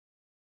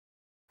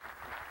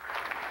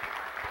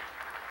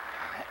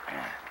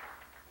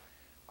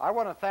I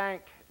want to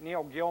thank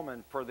Neil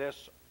Gilman for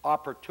this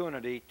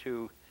opportunity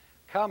to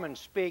come and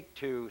speak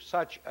to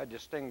such a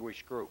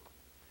distinguished group.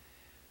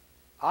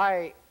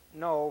 I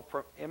know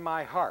in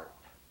my heart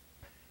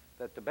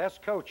that the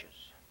best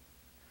coaches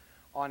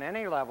on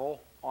any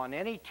level, on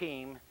any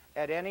team,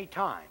 at any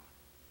time,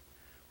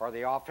 are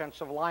the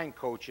offensive line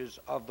coaches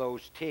of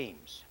those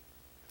teams.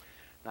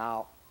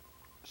 Now,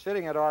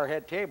 sitting at our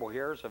head table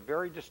here is a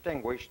very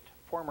distinguished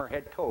former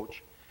head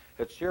coach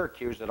at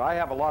Syracuse that I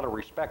have a lot of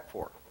respect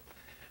for.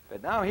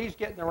 But now he's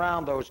getting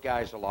around those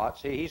guys a lot.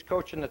 See, he's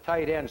coaching the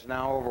tight ends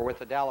now over with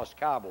the Dallas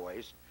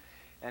Cowboys,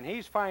 and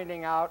he's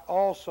finding out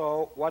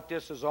also what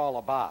this is all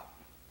about.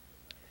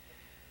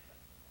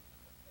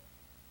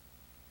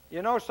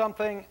 You know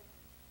something?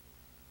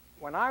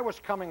 When I was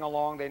coming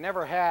along, they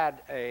never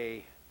had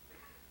an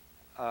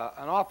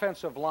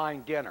offensive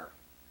line dinner.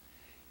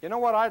 You know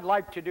what I'd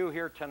like to do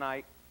here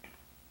tonight?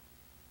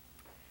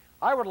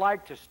 I would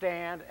like to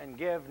stand and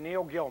give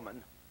Neil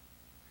Gilman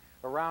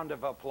a round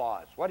of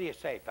applause. What do you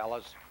say,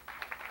 fellas?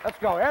 Let's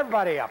go,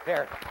 everybody up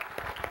here.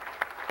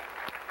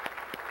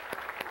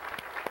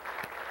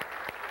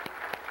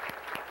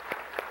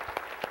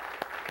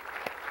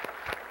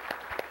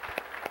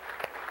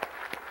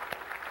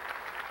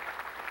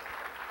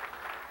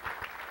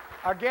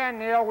 Again,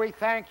 Neil, we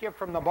thank you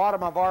from the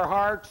bottom of our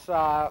hearts.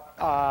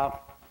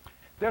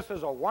 This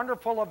is a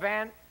wonderful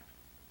event,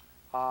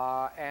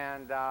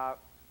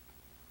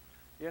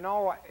 you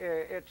know,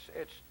 it's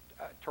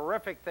a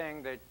terrific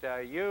thing that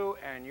you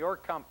and your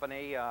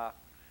company,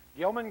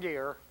 Gilman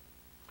Gear,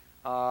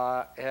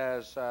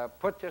 has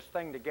put this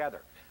thing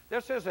together.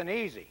 This isn't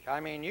easy.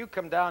 I mean, you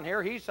come down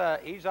here, he's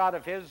out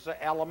of his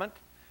element.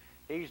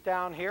 He's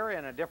down here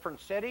in a different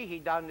city. He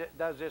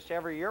does this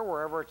every year,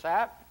 wherever it's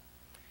at.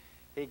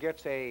 He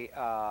gets a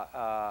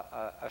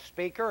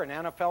speaker, an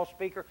NFL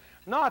speaker.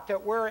 Not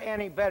that we're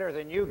any better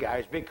than you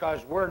guys,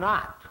 because we're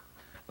not.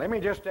 Let me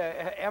just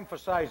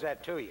emphasize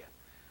that to you.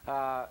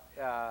 I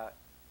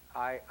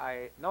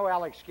know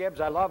Alex Gibbs.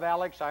 I love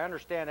Alex. I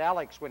understand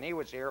Alex when he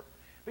was here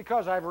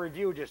because I've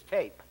reviewed his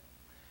tape,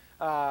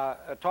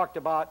 talked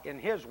about in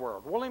his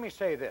world. Well, let me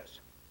say this.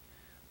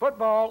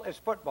 Football is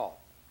football.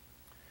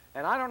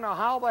 And I don't know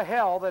how the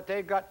hell that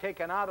they got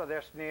taken out of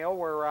this, Neil,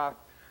 where...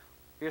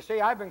 you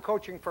see, I've been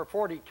coaching for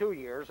 42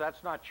 years.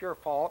 That's not your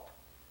fault.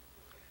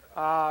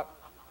 But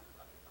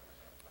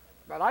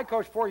I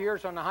coached 4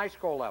 years on the high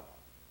school level.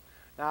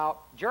 Now,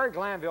 Jerry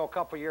Glanville a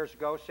couple years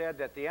ago said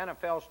that the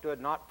NFL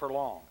stood not for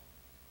long.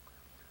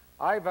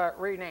 I've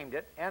renamed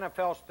it.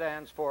 NFL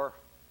stands for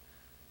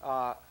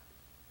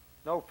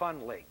No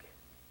Fun League.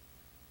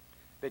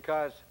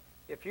 Because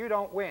if you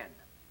don't win,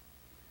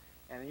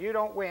 and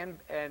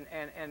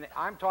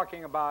I'm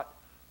talking about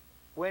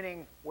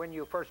winning when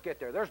you first get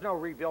there. There's no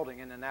rebuilding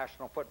in the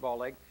National Football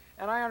League,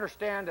 and I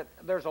understand that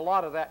there's a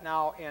lot of that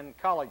now in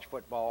college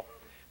football,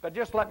 but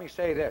just let me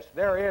say this.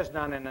 There is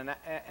none in the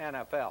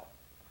NFL.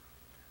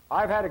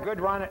 I've had a good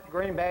run at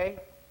Green Bay.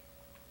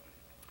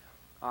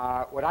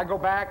 Would I go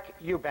back?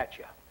 You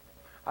betcha.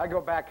 I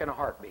go back in a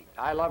heartbeat.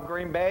 I love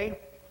Green Bay.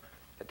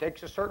 It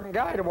takes a certain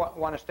guy to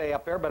want to stay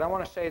up there, but I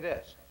want to say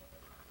this.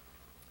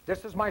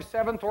 This is my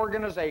 7th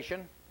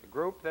organization, the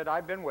group that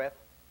I've been with.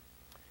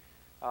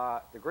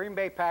 The Green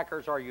Bay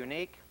Packers are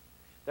unique.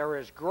 There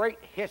is great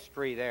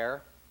history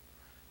there.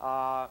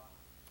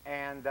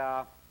 And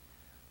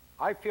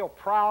I feel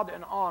proud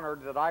and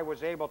honored that I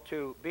was able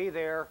to be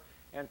there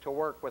and to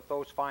work with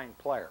those fine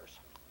players.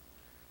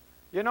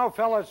 You know,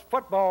 fellas,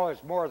 football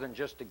is more than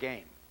just a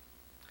game.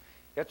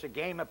 It's a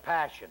game of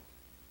passion.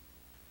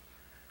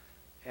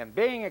 And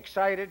being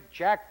excited,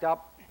 jacked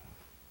up,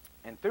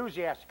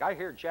 enthusiastic. I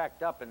hear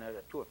jacked up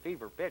to a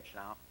fever pitch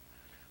now.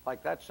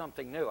 Like that's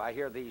something new. I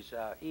hear these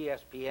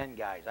ESPN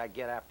guys. I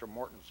get after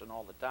Mortensen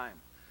all the time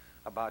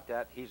about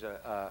that. He's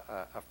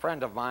a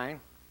friend of mine.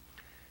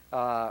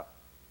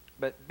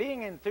 But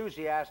being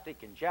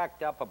enthusiastic and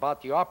jacked up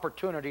about the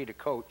opportunity to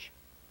coach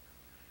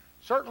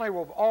certainly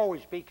will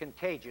always be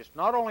contagious,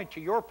 not only to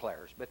your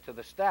players, but to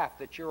the staff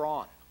that you're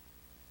on.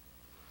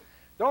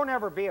 Don't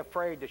ever be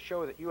afraid to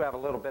show that you have a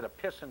little bit of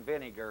piss and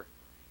vinegar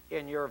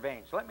in your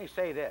veins. Let me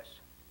say this.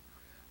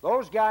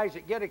 Those guys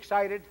that get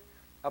excited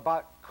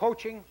about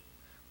coaching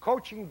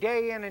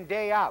day in and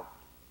day out,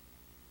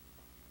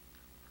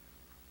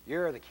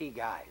 you're the key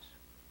guys.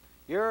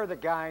 You're the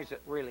guys that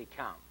really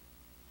count.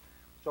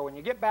 So when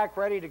you get back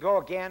ready to go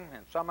again,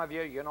 and some of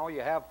you, you know,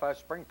 you have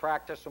spring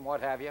practice and what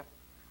have you.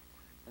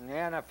 In the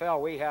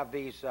NFL, we have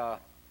these,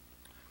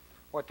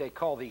 what they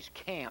call these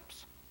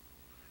camps,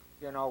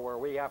 you know, where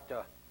we have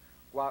to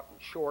go out in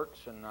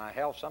shorts, and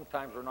hell,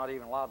 sometimes we're not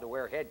even allowed to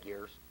wear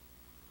headgears.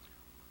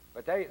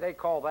 But they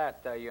call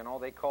that, you know,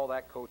 they call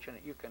that coaching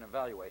that you can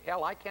evaluate.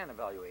 Hell, I can't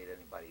evaluate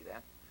anybody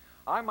then.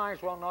 I might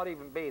as well not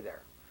even be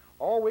there.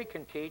 All we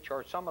can teach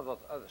are some of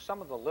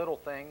the little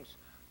things,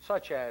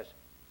 such as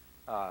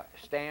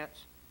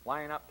stance,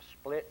 lineup,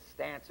 split,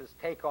 stances,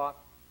 takeoff,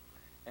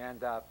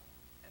 and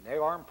they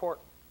are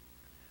important.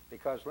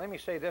 Because let me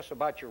say this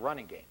about your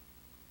running game.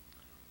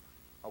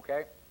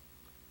 Okay,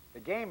 The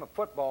game of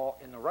football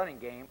in the running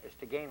game is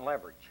to gain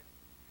leverage.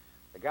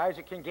 The guys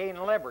that can gain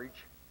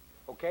leverage,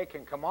 okay,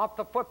 can come off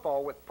the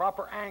football with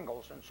proper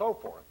angles and so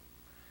forth.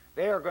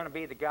 They are going to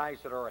be the guys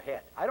that are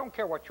ahead. I don't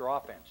care what your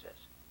offense is.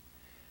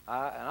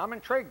 And I'm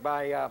intrigued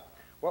by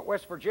what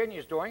West Virginia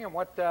is doing and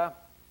what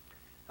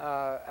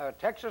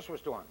Texas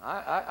was doing.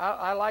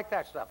 I like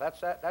that stuff.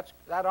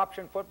 That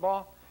option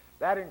football,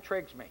 that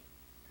intrigues me.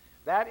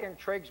 That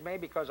intrigues me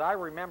because I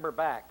remember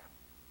back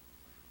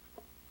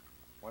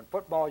when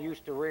football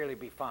used to really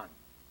be fun.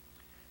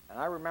 And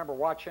I remember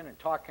watching and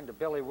talking to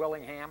Billy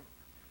Willingham.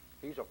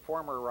 He's a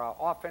former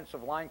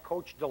offensive line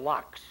coach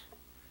deluxe.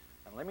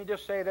 And let me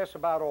just say this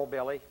about old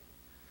Billy,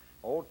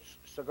 old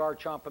cigar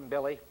chomping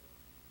Billy.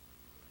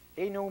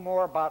 He knew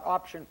more about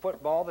option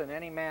football than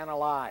any man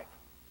alive.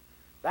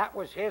 That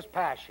was his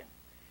passion.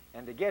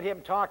 And to get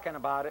him talking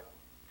about it,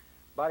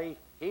 buddy,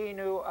 he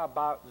knew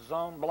about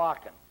zone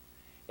blocking.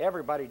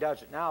 Everybody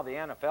does it now. The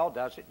NFL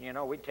does it. You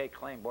know, we take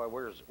claim, boy,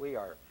 we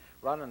are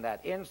running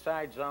that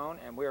inside zone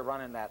and we're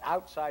running that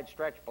outside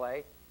stretch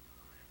play.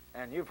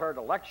 And you've heard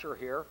a lecture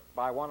here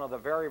by one of the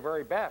very,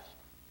 very best.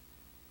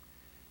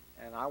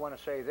 And I want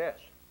to say this.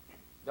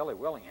 Billy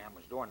Willingham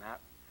was doing that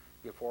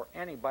before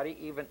anybody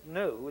even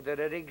knew that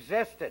it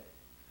existed.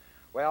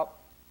 Well,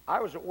 I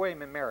was at William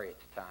 & Mary at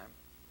the time,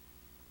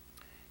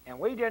 and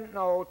we didn't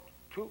know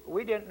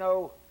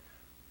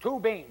two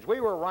beans. We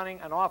were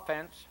running an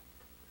offense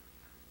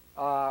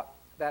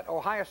that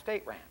Ohio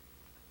State ran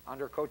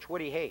under Coach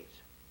Woody Hayes.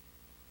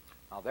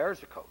 Now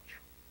there's a coach.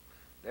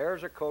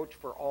 There's a coach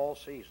for all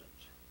seasons.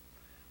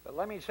 But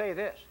let me say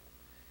this.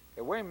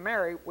 At William &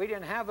 Mary, we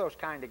didn't have those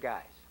kind of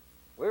guys.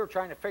 We were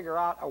trying to figure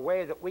out a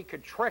way that we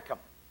could trick them.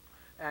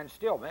 And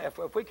still,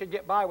 if we could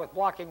get by with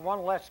blocking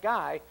one less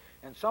guy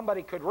and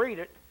somebody could read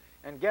it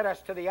and get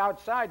us to the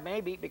outside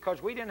maybe,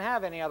 because we didn't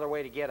have any other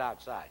way to get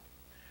outside.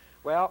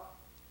 Well,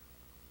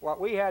 what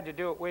we had to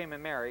do at William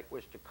 & Mary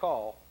was to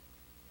call,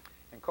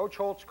 and Coach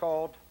Holtz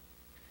called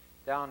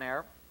down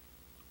there,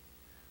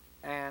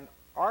 and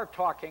our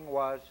talking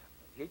was,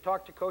 he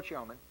talked to Coach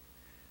Yeoman,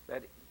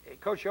 that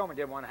Coach Yeoman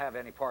didn't want to have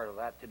any part of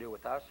that to do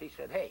with us. He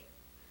said, hey,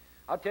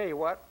 I'll tell you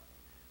what,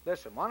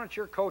 listen, why don't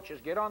your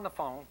coaches get on the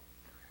phone?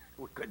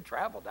 We couldn't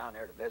travel down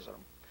there to visit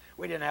them.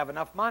 We didn't have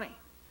enough money.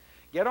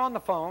 Get on the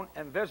phone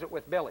and visit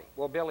with Billy.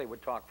 Well, Billy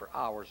would talk for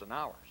hours and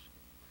hours.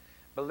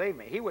 Believe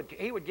me, he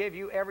would give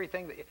you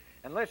everything.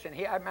 And listen,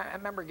 I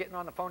remember getting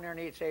on the phone there and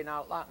he'd say,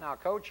 now,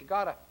 Coach, you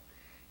got to,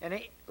 and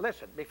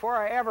listen, before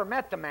I ever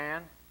met the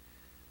man,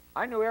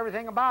 I knew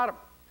everything about him.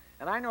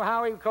 And I knew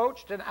how he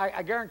coached, and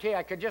I guarantee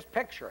I could just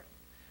picture it.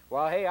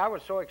 Well, hey, I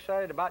was so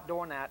excited about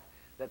doing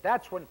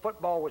that's when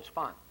football was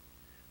fun.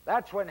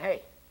 That's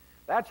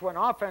when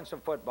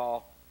offensive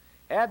football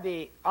had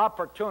the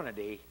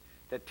opportunity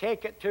to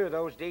take it to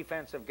those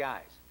defensive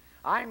guys.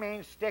 I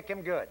mean, stick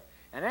them good.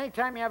 And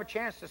anytime you have a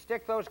chance to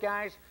stick those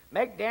guys,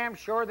 make damn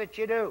sure that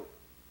you do.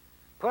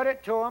 Put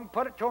it to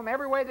them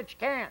every way that you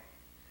can.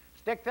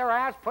 Stick their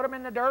ass, put them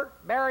in the dirt,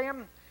 bury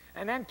them,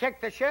 and then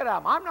kick the shit out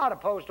of them. I'm not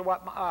opposed to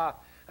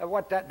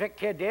what that Vic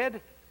kid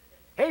did.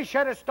 He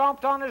should have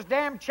stomped on his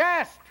damn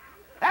chest.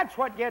 That's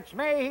what gets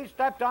me. He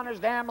stepped on his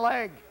damn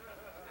leg.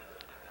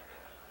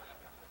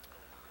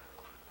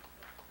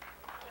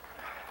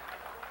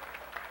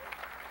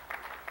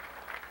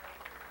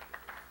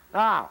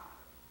 Now,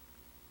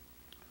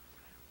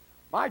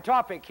 my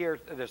topic here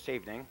this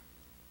evening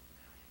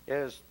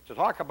is to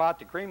talk about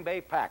the Green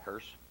Bay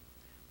Packers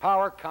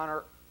power,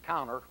 counter,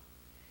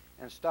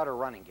 and stutter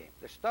running game.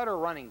 The stutter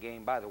running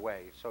game, by the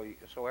way,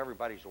 so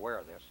everybody's aware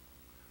of this,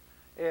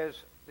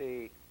 is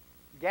the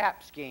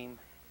gap scheme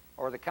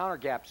or the counter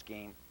gap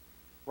scheme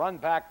run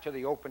back to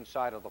the open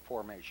side of the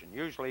formation,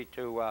 usually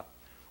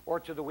or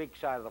to the weak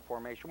side of the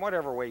formation,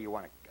 whatever way you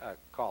want to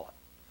call it.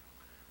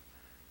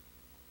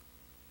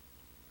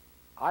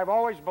 I've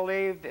always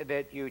believed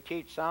that you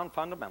teach sound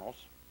fundamentals.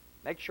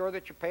 Make sure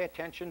that you pay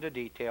attention to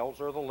details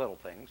or the little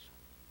things.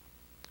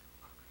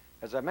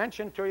 As I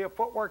mentioned to you,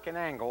 footwork and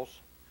angles,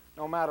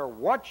 no matter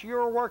what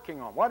you're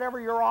working on,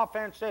 whatever your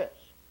offense is,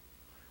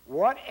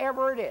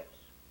 whatever it is,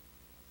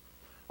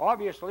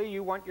 obviously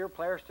you want your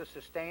players to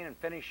sustain and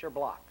finish your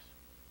blocks.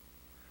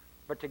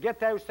 But to get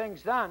those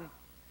things done,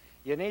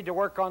 you need to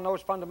work on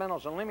those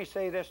fundamentals. And let me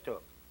say this to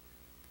them.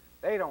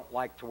 They don't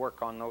like to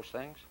work on those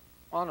things.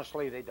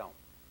 Honestly, they don't.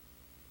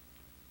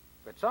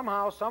 But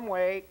somehow, some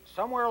way,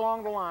 somewhere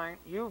along the line,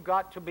 you've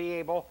got to be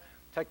able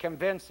to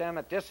convince them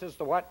that this is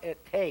what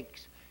it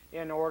takes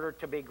in order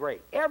to be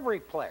great. Every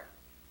player,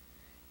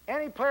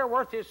 any player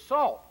worth his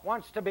salt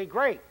wants to be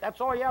great. That's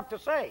all you have to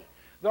say.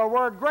 The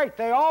word great,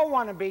 they all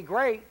want to be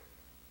great.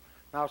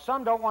 Now,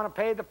 some don't want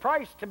to pay the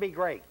price to be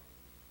great.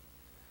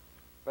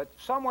 But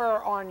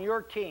somewhere on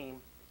your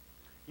team,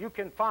 you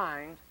can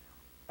find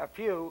a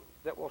few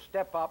that will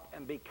step up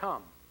and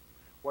become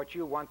what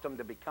you want them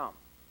to become.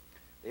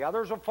 The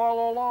others will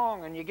follow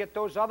along, and you get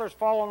those others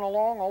following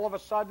along, all of a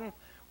sudden,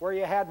 where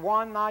you had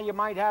one, now you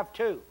might have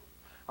two.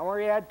 And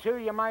where you had two,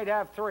 you might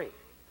have three.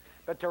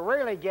 But to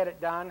really get it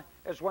done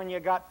is when you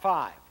got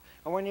five.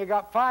 And when you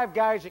got five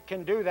guys that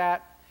can do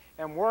that,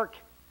 and work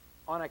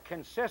on a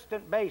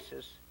consistent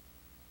basis,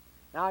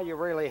 now you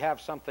really have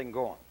something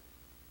going.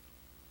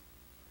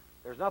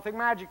 There's nothing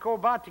magical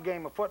about the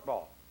game of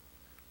football.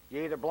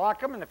 You either block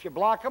them, and if you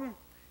block them,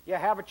 you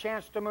have a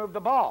chance to move the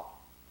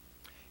ball.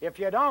 If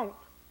you don't,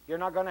 you're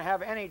not going to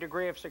have any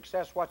degree of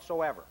success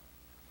whatsoever.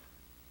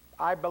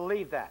 I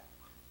believe that.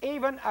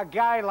 Even a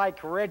guy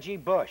like Reggie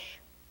Bush,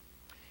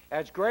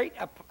 as great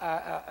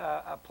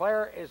a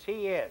player as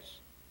he is,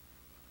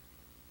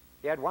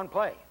 he had one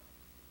play.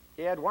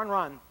 He had one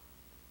run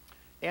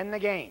in the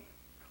game.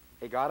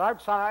 He got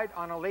outside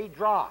on a lead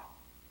draw,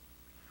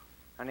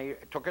 and he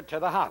took it to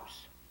the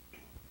house.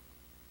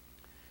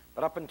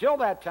 But up until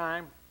that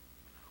time,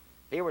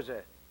 he was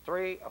a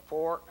 3, a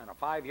 4, and a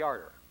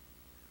 5-yarder.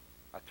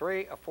 A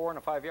 3, a 4, and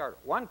a 5-yarder.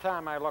 One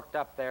time I looked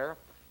up there,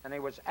 and he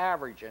was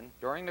averaging,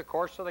 during the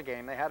course of the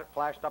game, they had it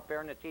flashed up there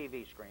on the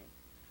TV screen,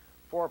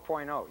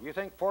 4.0. You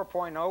think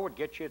 4.0 would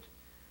get you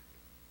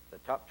the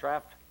top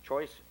draft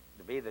choice,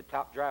 to be the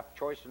top draft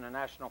choice in the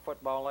National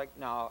Football League?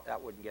 No,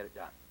 that wouldn't get it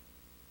done.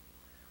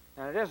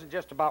 And it isn't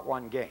just about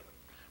one game.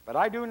 But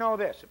I do know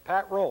this, that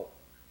Pat Roll,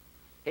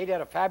 he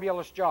did a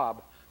fabulous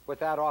job with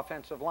that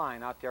offensive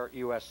line out there at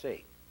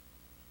USC.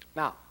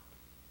 Now,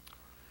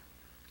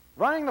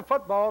 running the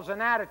football is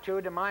an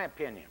attitude, in my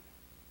opinion.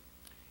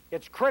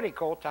 It's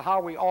critical to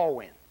how we all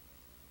win.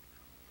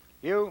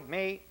 You,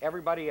 me,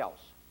 everybody else.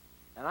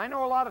 And I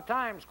know a lot of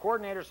times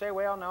coordinators say,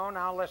 well, no,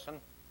 now listen,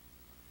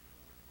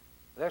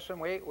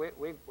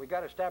 we got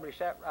to establish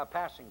that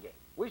passing game.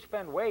 We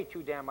spend way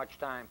too damn much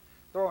time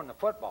throwing the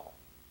football.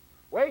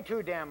 Way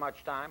too damn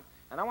much time.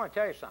 And I want to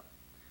tell you something.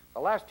 The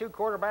last 2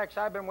 quarterbacks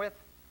I've been with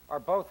are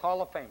both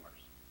Hall of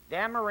Famers.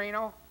 Dan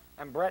Marino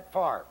and Brett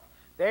Favre.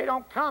 They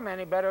don't come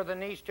any better than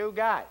these 2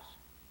 guys.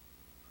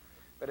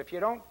 But if you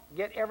don't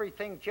get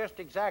everything just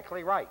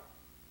exactly right,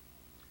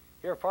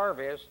 here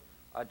Favre is,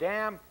 a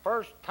damn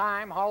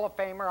first-time Hall of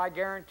Famer, I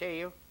guarantee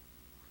you.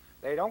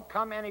 They don't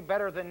come any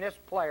better than this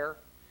player.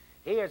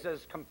 He is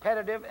as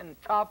competitive and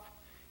tough.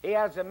 He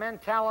has the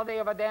mentality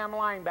of a damn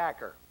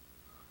linebacker.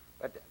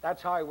 But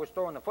that's how he was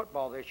throwing the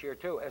football this year,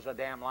 too, as a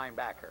damn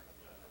linebacker.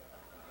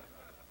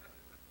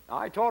 Now,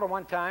 I told him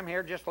one time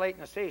here just late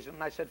in the season,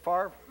 I said,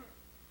 Favre,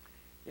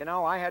 you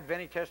know, I had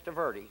Vinny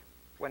Testaverde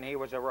when he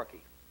was a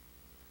rookie.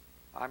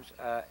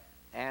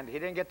 And he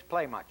didn't get to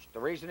play much. The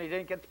reason he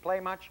didn't get to play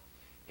much,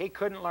 he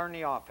couldn't learn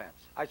the offense.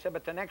 I said,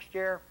 but the next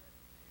year,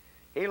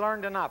 he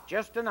learned enough,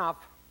 just enough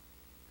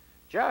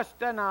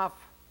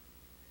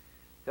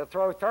to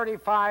throw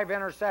 35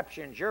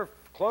 interceptions. You're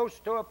close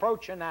to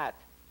approaching that.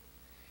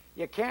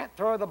 You can't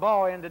throw the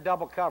ball into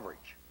double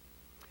coverage.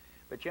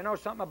 But you know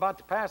something about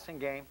the passing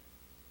game?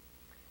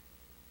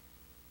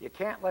 You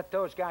can't let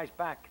those guys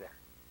back there.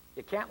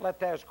 You can't let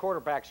those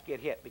quarterbacks get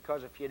hit,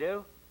 because if you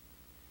do,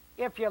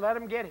 if you let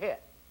them get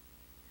hit,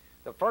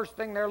 the first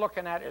thing they're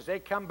looking at as they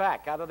come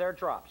back out of their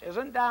drops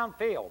isn't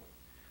downfield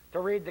to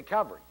read the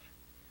coverage.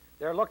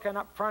 They're looking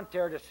up front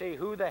there to see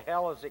who the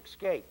hell has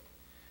escaped.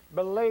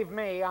 Believe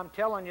me, I'm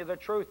telling you the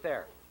truth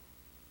there.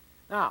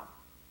 Now,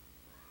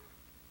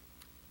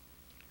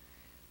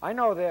 I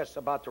know this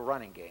about the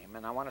running game,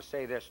 and I want to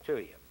say this to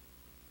you.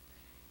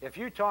 If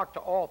you talk to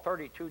all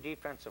 32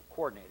 defensive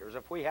coordinators,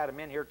 if we had them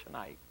in here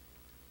tonight,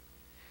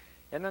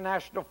 in the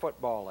National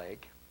Football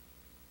League,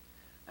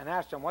 and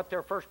asked them what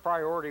their first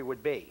priority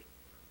would be,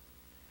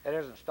 it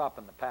isn't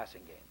stopping the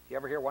passing game. Do you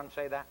ever hear one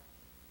say that?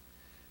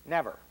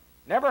 Never.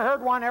 Never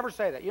heard one ever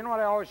say that. You know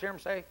what I always hear them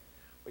say?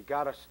 We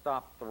got to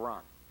stop the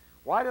run.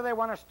 Why do they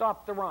want to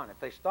stop the run? If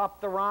they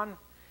stop the run,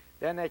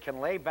 then they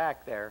can lay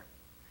back there,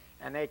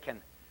 and they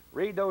can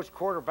read those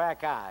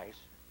quarterback eyes,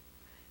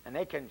 and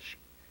they can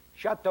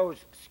shut those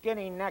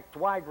skinny-necked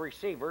wide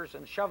receivers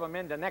and shove them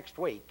into next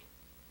week.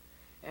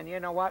 And you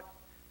know what?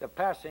 The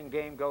passing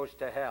game goes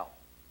to hell.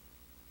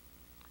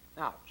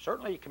 Now,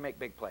 certainly you can make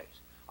big plays.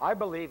 I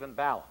believe in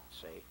balance,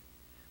 see?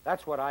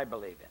 That's what I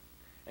believe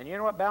in. And you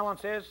know what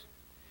balance is?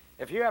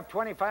 If you have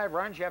 25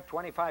 runs, you have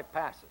 25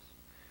 passes.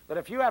 But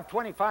if you have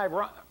 25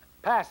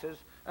 passes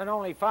and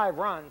only 5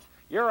 runs,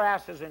 your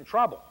ass is in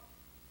trouble.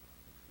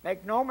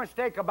 Make no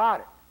mistake about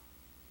it.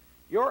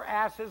 Your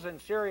ass is in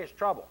serious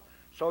trouble.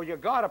 So you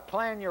got to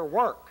plan your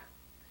work.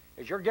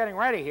 As you're getting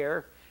ready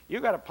here, you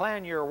got to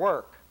plan your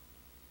work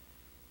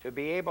to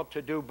be able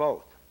to do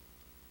both.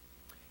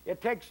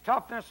 It takes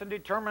toughness and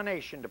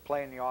determination to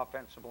play in the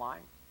offensive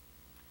line.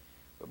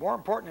 But more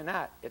important than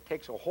that, it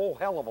takes a whole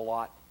hell of a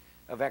lot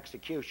of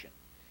execution.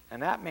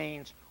 And that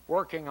means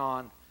working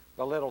on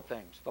the little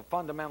things, the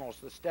fundamentals,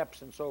 the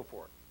steps, and so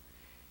forth.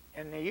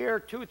 In the year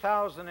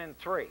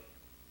 2003,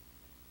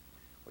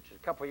 which is a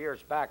couple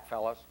years back,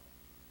 fellas,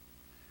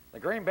 the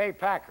Green Bay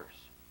Packers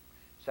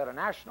set a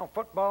National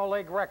Football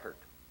League record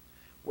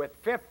with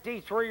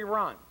 53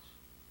 runs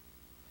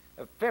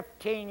of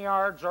 15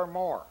 yards or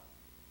more.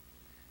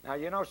 Now,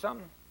 you know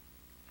something?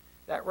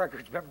 That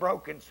record's been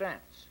broken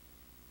since.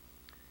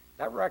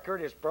 That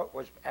record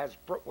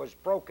was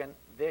broken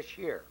this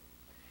year.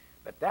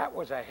 But that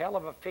was a hell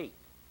of a feat.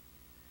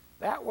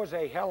 That was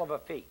a hell of a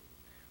feat.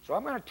 So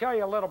I'm going to tell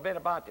you a little bit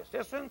about this.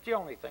 This isn't the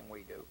only thing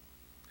we do.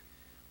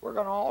 We're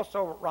going to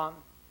also run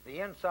the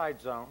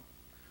inside zone.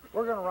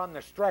 We're going to run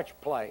the stretch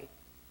play,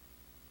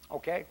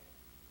 okay?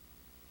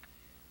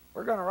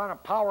 We're going to run a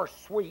power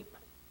sweep.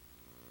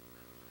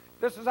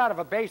 This is out of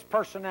a base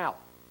personnel.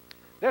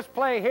 This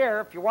play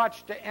here, if you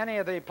watched any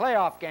of the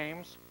playoff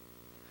games,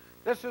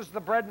 this is the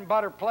bread and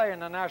butter play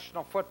in the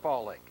National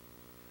Football League.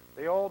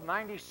 The old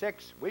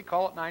 96, we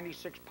call it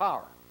 96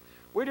 power.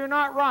 We do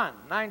not run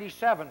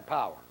 97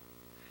 power.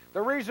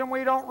 The reason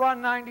we don't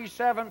run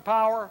 97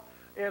 power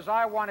is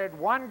I wanted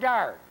one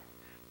guard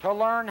to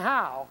learn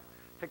how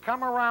to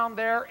come around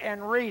there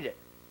and read it.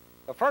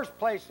 The first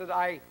place that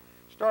I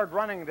started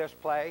running this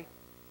play,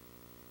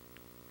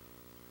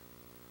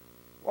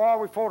 well,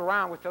 we fooled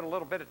around with it a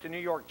little bit at the New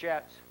York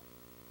Jets.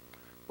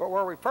 But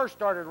where we first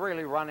started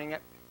really running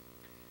it,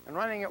 and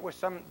running it with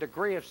some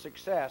degree of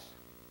success,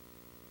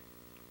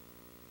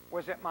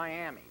 was at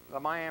Miami, the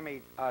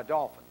Miami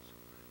Dolphins.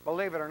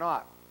 Believe it or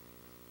not,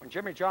 when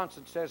Jimmy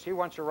Johnson says he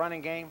wants a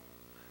running game,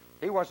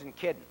 he wasn't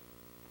kidding.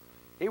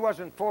 He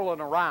wasn't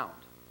fooling around.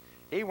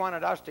 He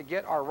wanted us to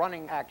get our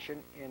running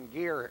action in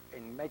gear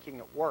and making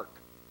it work.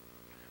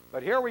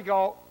 But here we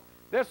go.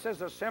 This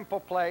is a simple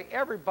play.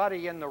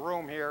 Everybody in the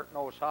room here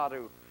knows how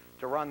to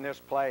run this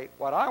play.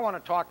 What I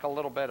want to talk a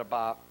little bit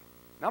about,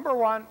 number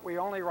one, we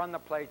only run the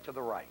play to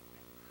the right.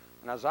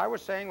 And as I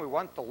was saying, we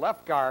want the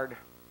left guard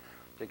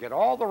to get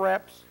all the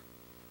reps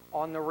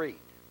on the read.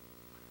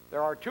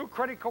 There are two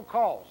critical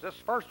calls. This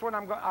first one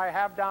I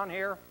have down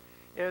here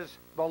is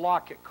the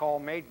locket call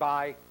made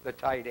by the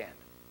tight end.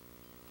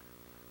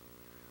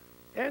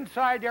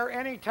 Inside there,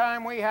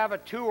 anytime we have a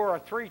 2 or a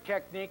 3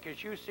 technique,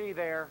 as you see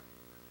there,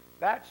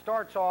 that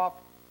starts off,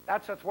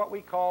 that's what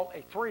we call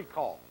a 3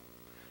 call.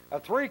 A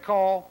 3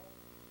 call,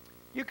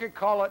 you could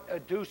call it a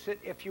deuce it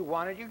if you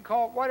wanted. You can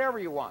call it whatever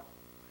you want.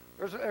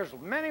 There's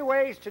many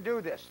ways to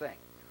do this thing.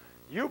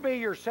 You be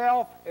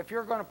yourself if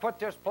you're going to put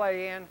this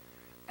play in,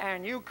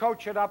 and you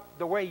coach it up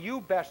the way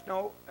you best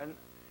know,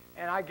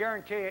 and I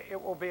guarantee you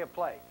it will be a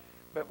play.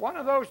 But one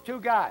of those two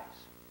guys,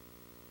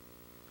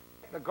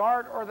 the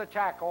guard or the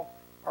tackle,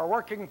 are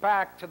working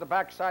back to the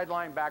backside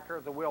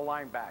linebacker, the wheel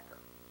linebacker.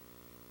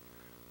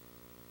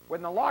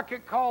 When the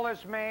locket call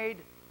is made,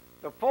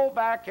 the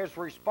fullback is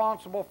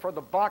responsible for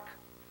the buck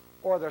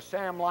or the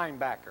Sam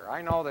linebacker.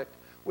 I know that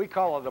we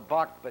call it a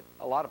buck, but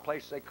a lot of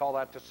places they call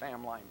that the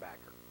Sam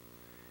linebacker.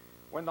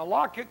 When the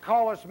locket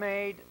call is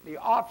made, the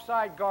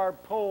offside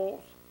guard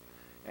pulls,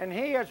 and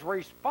he is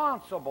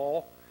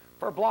responsible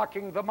for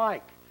blocking the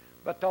mic.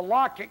 But the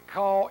locket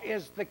call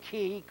is the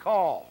key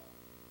call.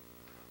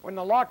 When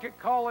the locket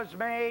call is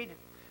made,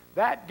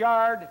 that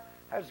guard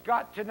has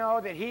got to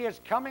know that he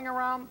is coming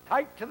around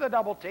tight to the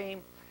double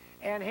team,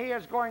 and he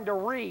is going to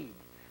read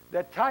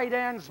the tight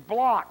end's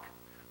block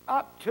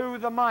up to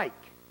the mic.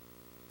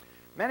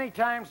 Many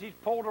times he's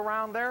pulled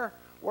around there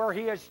where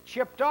he has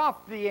chipped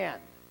off the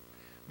end.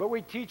 But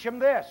we teach him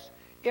this.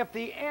 If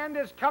the end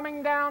is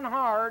coming down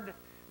hard,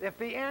 if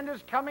the end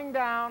is coming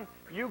down,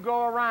 you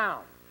go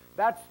around.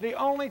 That's the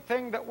only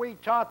thing that we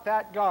taught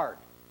that guard.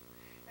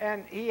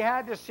 And he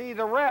had to see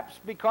the reps,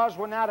 because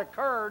when that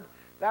occurred,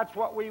 that's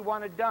what we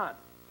wanted done.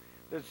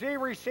 The Z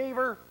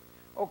receiver,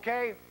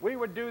 okay, we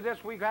would do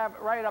this. We have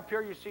right up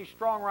here, you see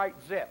strong right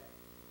zip.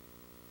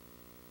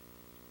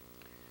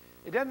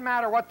 It doesn't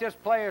matter what this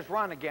play is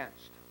run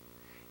against.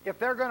 If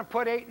they're going to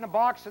put 8 in the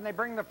box and they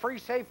bring the free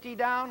safety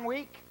down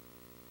weak,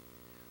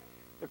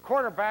 the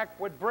quarterback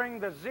would bring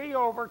the Z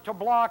over to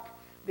block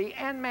the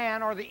end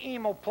man or the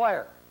emo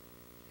player.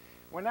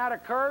 When that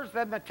occurs,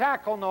 then the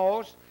tackle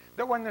knows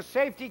that when the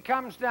safety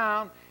comes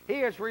down, he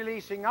is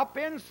releasing up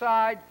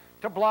inside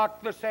to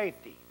block the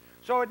safety.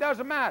 So it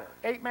doesn't matter,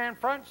 8-man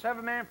front,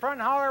 7-man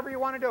front, however you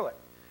want to do it.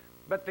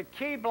 But the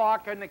key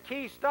block and the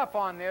key stuff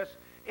on this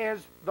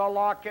is the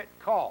locket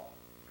call.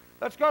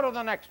 Let's go to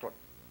the next one.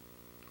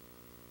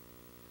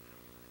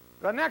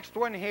 The next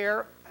one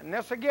here, and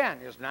this again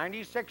is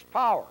 96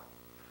 power.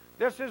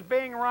 This is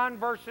being run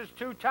versus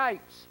 2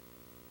 tights.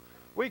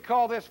 We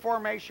call this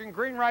formation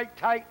green right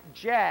tight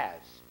jazz.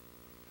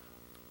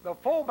 The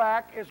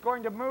fullback is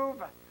going to move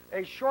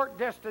a short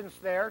distance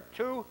there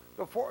to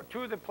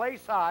the play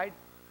side.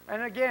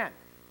 And again,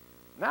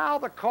 now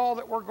the call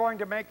that we're going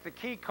to make, the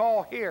key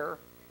call here,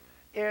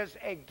 is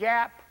a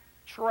gap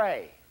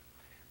tray.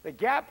 The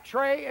gap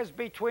tray is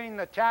between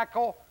the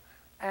tackle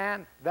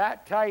and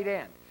that tight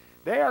end.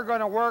 They are going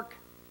to work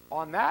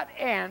on that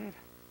end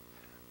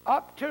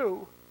up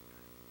to,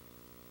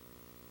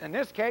 in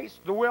this case,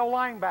 the will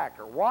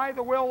linebacker. Why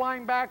the will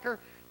linebacker?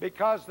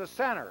 Because the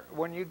center,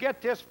 when you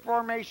get this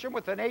formation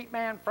with an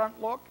 8-man front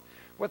look,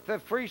 with the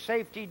free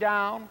safety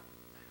down,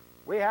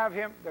 we have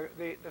him,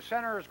 the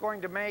center is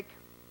going to make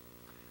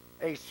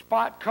a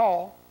spot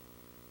call,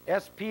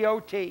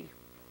 S-P-O-T,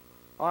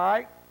 all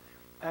right?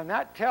 And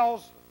that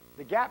tells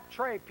the gap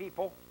tray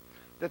people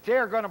that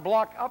they're going to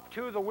block up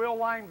to the will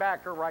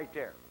linebacker right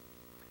there.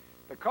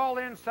 The call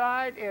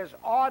inside is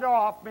odd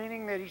off,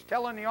 meaning that he's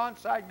telling the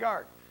onside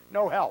guard,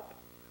 no help.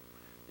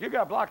 You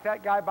got to block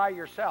that guy by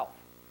yourself.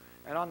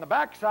 And on the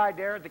backside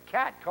there, the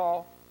cat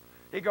call,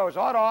 he goes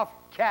odd off,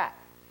 cat.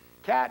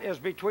 cat is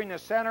between the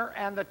center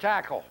and the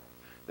tackle.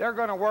 They're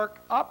going to work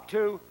up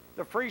to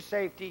the free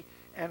safety,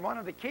 and one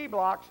of the key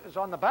blocks is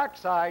on the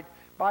backside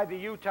by the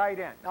U tight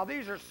end. Now,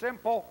 these are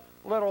simple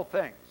little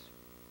things.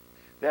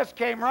 This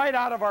came right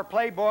out of our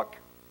playbook,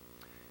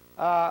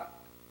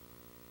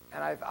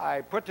 and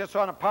I put this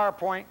on a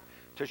PowerPoint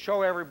to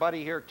show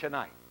everybody here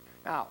tonight.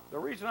 Now, the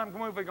reason I'm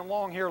moving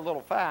along here a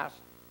little fast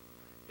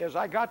is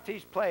I got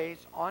these plays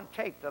on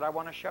tape that I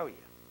want to show you.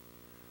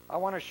 I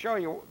want to show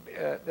you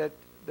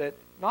that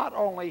not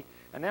only,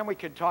 and then we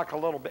can talk a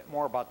little bit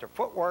more about the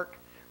footwork,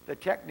 the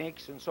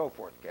techniques, and so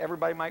forth.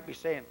 Everybody might be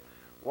saying,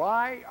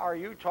 why are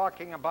you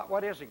talking about,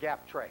 what is a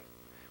gap tray?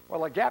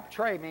 Well, a gap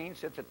tray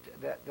means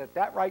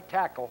that right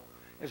tackle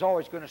is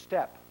always going to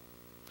step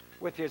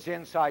with his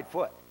inside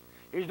foot.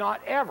 He's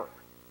not ever,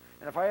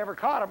 and if I ever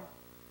caught him,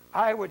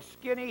 I would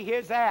skinny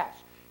his ass.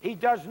 He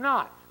does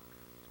not.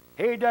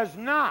 He does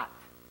not.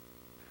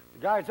 The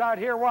guy's out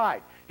here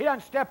wide. He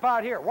doesn't step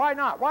out here. Why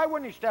not? Why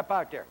wouldn't he step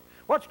out there?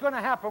 What's going to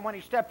happen when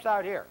he steps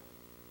out here?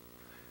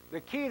 The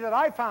key that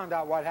I found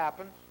out what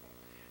happens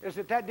is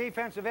that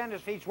defensive end,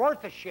 if he's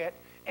worth a shit,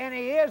 and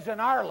he is in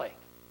our league,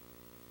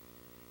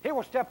 he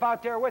will step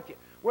out there with you,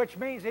 which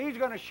means that he's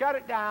going to shut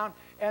it down,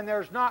 and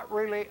there's not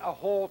really a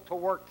hole to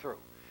work through.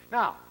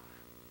 Now,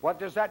 what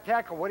does that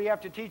tackle? What do you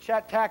have to teach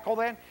that tackle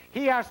then?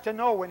 He has to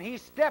know when he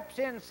steps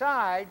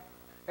inside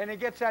and he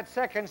gets that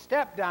second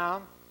step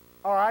down,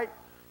 all right,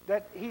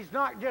 that he's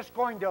not just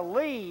going to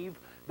leave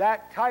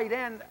that tight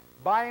end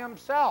by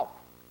himself.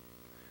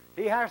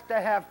 He has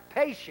to have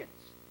patience.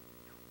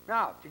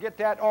 Now, to get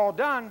that all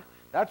done,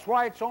 that's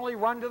why it's only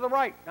run to the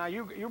right. Now,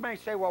 you may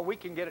say, well, we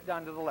can get it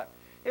done to the left.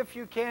 If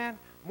you can,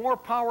 more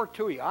power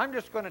to you. I'm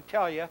just going to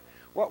tell you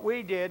what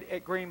we did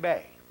at Green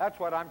Bay. That's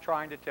what I'm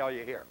trying to tell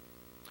you here.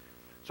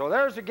 So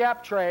there's the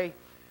gap tray,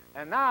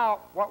 and now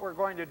what we're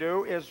going to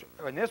do is,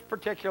 in this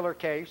particular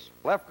case,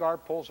 left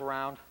guard pulls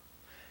around.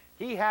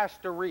 He has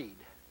to read.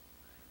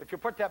 If you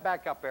put that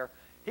back up there,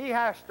 he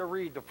has to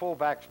read the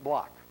fullback's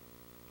block.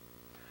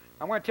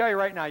 I'm going to tell you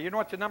right now, you know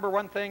what the number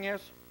one thing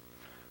is?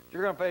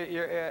 You're going to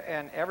pay,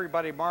 and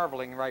everybody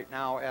marveling right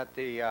now at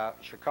the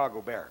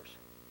Chicago Bears.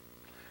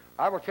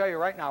 I will tell you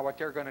right now what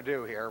they're going to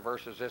do here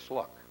versus this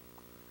look.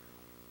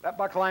 That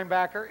buck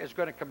linebacker is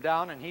going to come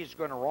down, and he's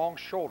going to wrong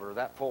shoulder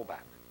that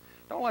fullback.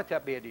 Don't let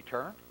that be a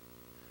deterrent.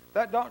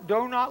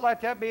 Do not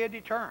let that be a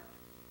deterrent.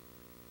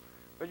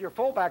 But your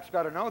fullback's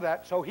got to know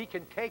that so he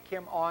can take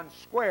him on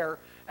square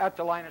at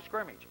the line of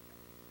scrimmage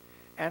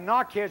and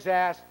knock his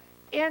ass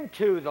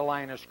into the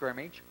line of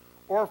scrimmage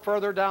or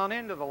further down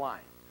into the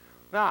line.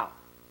 Now,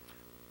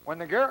 when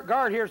the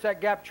guard hears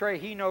that gap tray,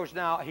 he knows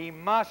now he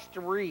must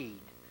read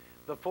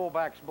the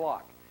fullback's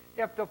block.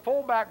 If the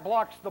fullback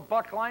blocks the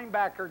buck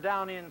linebacker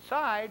down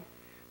inside,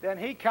 then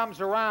he comes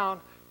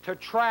around to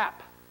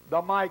trap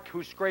the Mike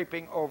who's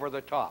scraping over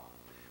the top.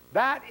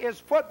 That is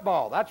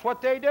football. That's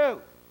what they do.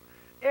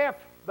 If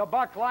the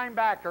buck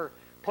linebacker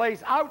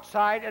plays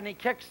outside and he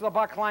kicks the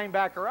buck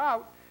linebacker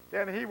out,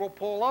 then he will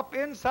pull up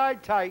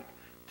inside tight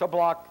to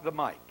block the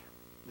Mike.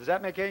 Does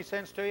that make any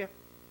sense to you?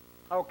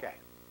 Okay.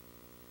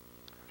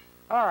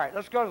 All right,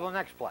 let's go to the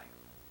next play.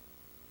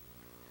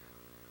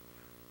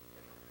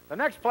 The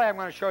next play I'm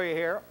going to show you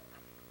here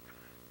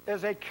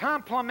is a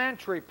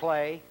complementary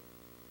play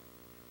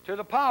to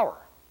the power.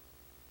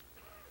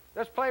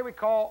 This play we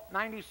call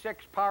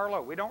 96 power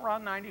low. We don't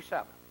run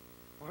 97.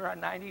 We run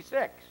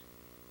 96.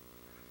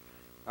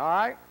 All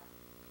right?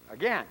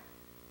 Again,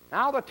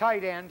 now the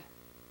tight end,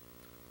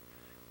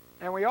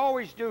 and we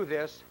always do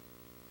this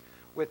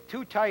with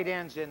two tight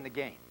ends in the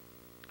game.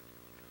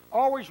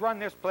 Always run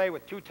this play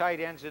with two tight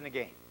ends in the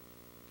game.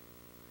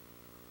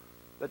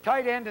 The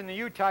tight end and the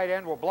U tight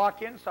end will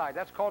block inside.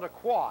 That's called a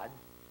quad.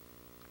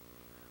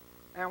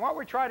 And what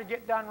we try to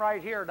get done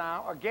right here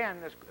now, again,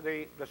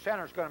 the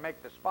center's going to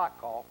make the spot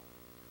call.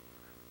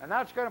 And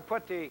that's going to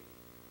put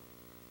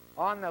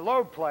on the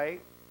load play,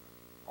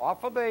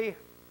 off of the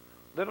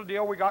little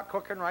deal we got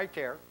cooking right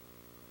there,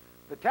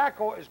 the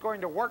tackle is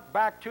going to work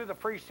back to the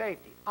free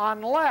safety,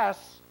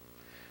 unless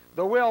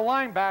the will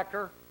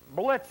linebacker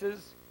blitzes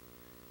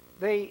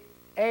the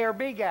A or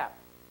B gap.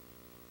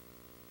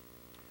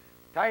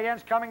 Tight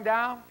end's coming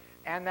down,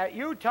 and that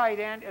U tight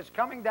end is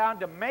coming down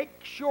to make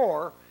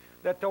sure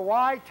that the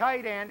Y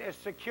tight end is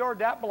secured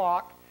that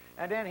block,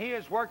 and then he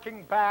is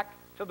working back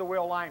to the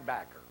will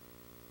linebacker.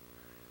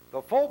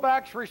 The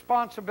fullback's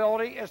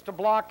responsibility is to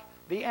block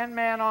the end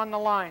man on the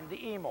line,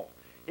 the emo.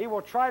 He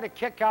will try to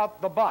kick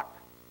out the buck.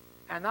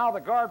 And now the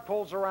guard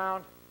pulls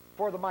around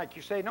for the Mike.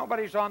 You say,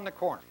 nobody's on the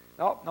corner.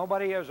 No,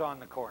 nobody is on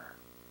the corner.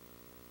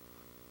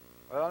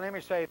 Well, let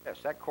me say this.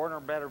 That corner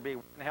better be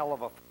one hell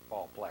of a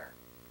football player.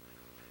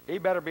 He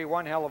better be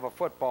one hell of a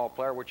football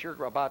player, which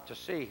you're about to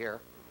see here.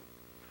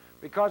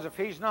 Because if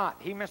he's not,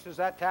 he misses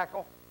that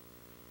tackle.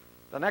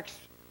 The next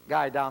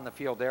guy down the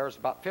field there is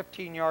about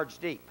 15 yards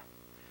deep.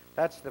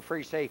 That's the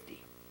free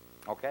safety,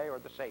 okay, or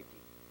the safety.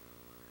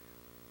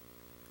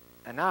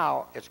 And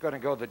now it's going to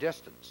go the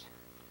distance.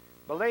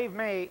 Believe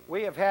me,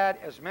 we have had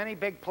as many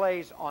big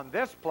plays on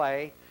this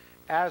play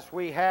as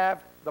we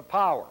have the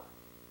power.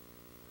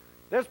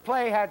 This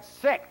play had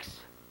 6.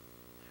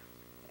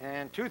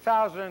 In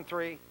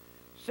 2003,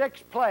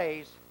 6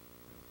 plays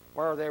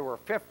where they were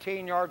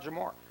 15 yards or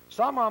more.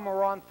 Some of them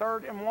were on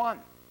 3rd and 1.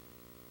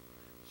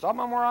 Some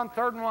of them were on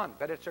 3rd and 1,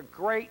 but it's a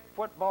great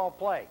football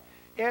play.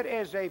 It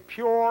is a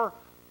pure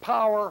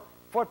power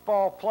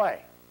football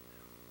play.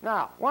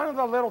 Now, one of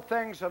the little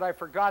things that I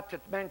forgot to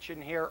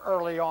mention here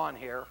early on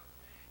here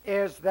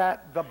is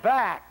that the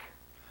back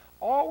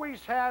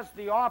always has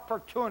the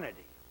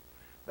opportunity,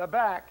 the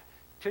back,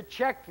 to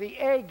check the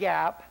A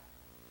gap.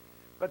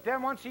 But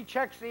then once he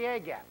checks the A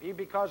gap,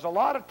 because a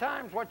lot of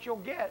times what you'll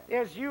get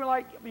is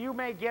you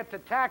may get the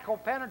tackle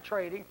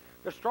penetrating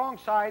the strong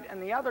side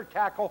and the other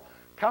tackle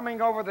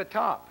coming over the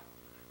top.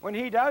 When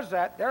he does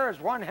that, there is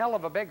one hell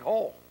of a big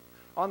hole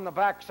on the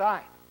back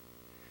side.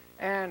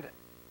 And,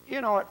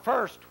 you know, at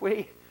first,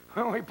 when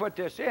we put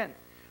this in,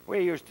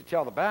 we used to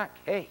tell the back,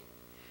 hey,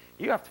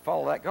 you have to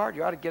follow that guard.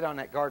 You ought to get on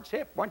that guard's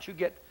hip. Once you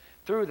get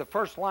through the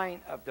first line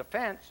of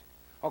defense,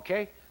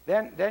 okay,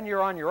 then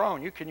you're on your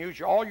own. You can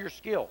use all your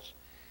skills.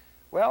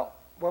 Well,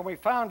 when we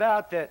found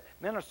out that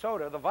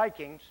Minnesota, the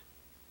Vikings,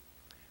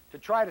 to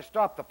try to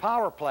stop the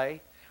power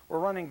play, were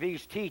running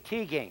these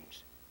TT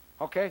games,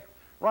 okay,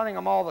 running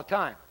them all the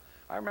time.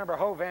 I remember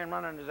Hovan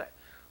running that.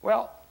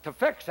 Well, to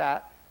fix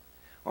that,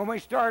 when we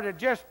started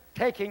just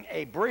taking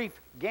a brief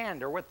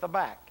gander with the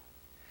back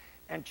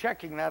and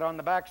checking that on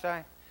the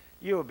backside,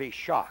 you would be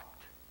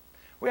shocked.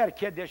 We had a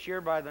kid this year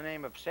by the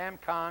name of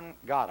Samson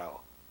Gatto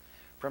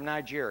from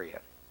Nigeria.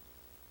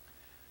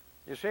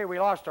 You see, we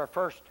lost our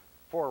first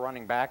 4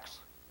 running backs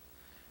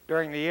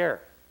during the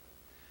year.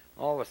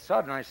 All of a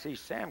sudden, I see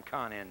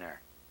Samcon in there.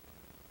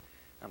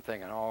 I'm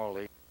thinking,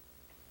 holy,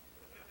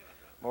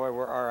 boy,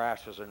 our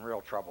ass is in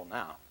real trouble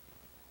now.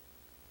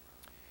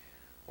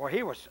 Well,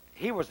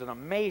 he was an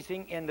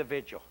amazing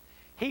individual.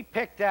 He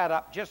picked that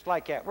up just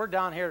like that. We're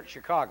down here at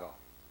Chicago.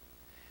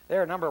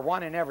 They're number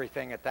 1 in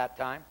everything at that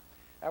time.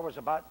 That was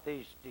about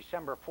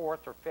December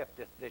 4th or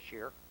 5th this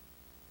year.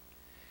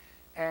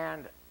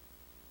 And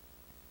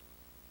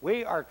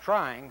we are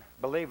trying,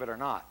 believe it or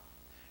not,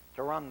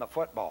 to run the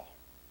football.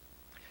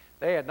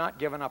 They had not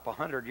given up a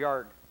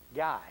 100-yard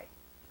guy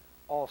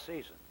all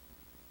season.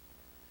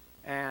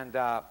 And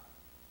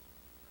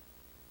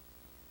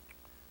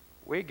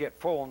we get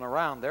fooling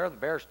around there. The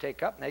Bears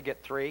take up and they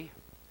get 3-0.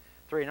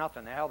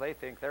 Hell, they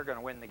think they're going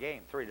to win the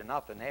game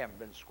 3-0. They haven't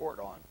been scored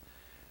on.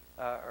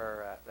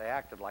 They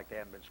acted like they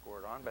hadn't been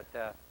scored on.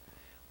 But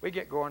we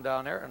get going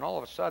down there, and all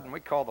of a sudden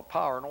we call the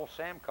power, and old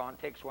Samcon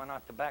takes one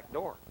out the back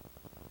door.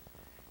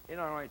 You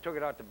know, when he took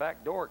it out the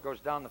back door, it goes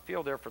down the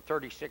field there for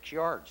 36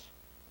 yards.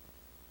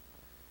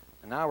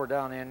 And now we're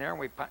down in there, and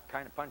we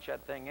kind of punch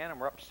that thing in, and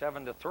we're up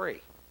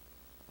 7-3.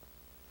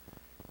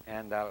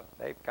 And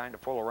they kind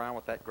of fool around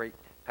with that great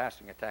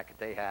passing attack that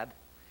they had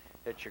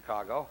at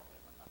Chicago.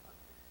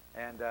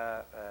 And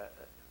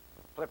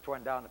flipped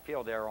one down the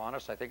field there on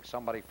us. I think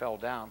somebody fell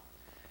down.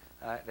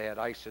 They had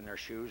ice in their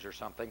shoes or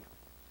something.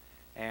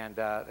 And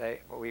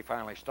we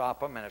finally stop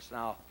them, and it's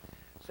now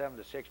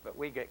 7-6, but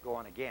we get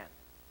going again.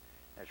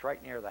 It's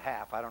right near the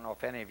half. I don't know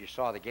if any of you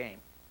saw the game.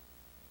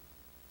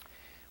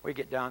 We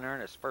get down there,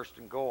 and it's 1st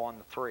and goal on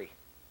the 3.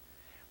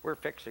 We're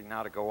fixing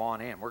now to go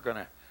on in.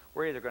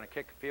 We're either going to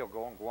kick a field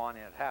goal and go on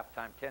in at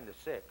halftime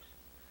 10-6,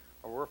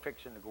 or we're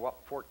fixing to go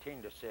up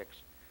 14-6,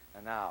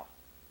 and now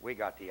we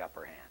got the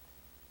upper hand.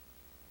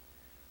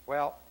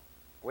 Well,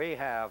 we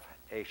have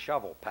a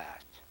shovel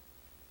pass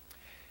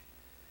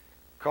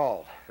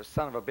called. The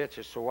son of a bitch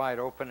is so wide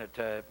open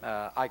that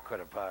I could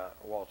have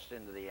waltzed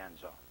into the end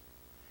zone.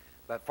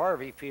 But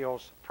Farvey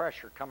feels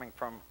pressure coming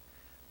from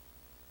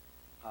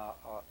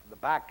the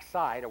back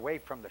side away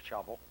from the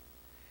shovel,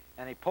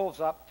 and he pulls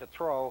up to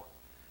throw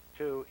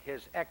to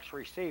his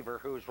ex-receiver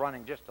who's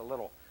running just a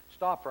little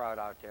stop route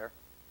out there,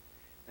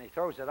 and he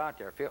throws it out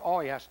there. All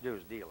he has to do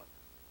is deal it.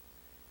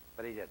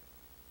 But he didn't.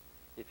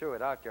 He threw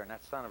it out there, and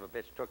that son of a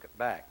bitch took it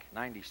back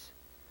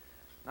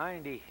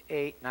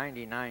 98,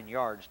 99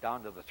 yards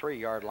down to the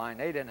 3-yard line.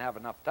 They didn't have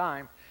enough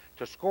time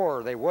to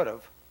score. They would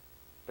have,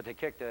 but they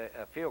kicked a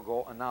field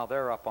goal, and now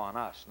they're up on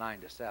us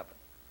 9-7.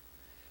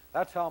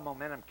 That's how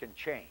momentum can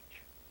change.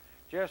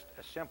 Just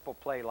a simple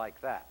play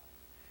like that.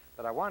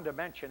 But I wanted to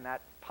mention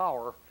that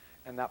power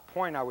and that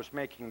point I was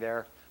making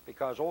there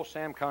because old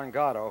Sam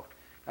Congato,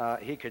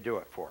 he could do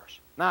it for us.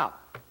 Now,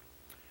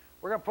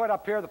 we're going to put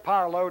up here the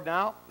power load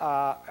now.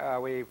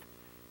 We've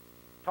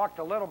talked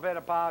a little bit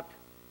about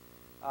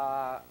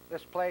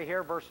this play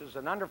here versus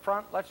an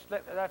underfront. Let's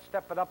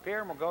step it up here,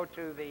 and we'll go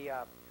to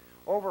the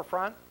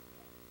overfront.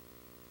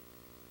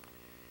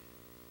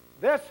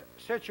 This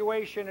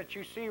situation that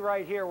you see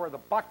right here where the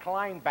buck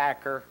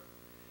linebacker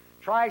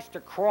tries to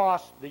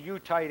cross the U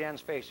tight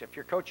end's face. If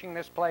you're coaching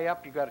this play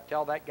up, you've got to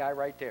tell that guy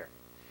right there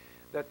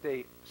that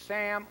the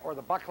Sam or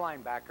the buck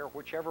linebacker,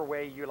 whichever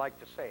way you like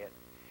to say it,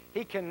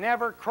 he can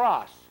never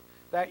cross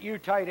that U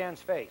tight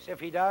end's face.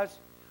 If he does,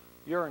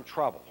 you're in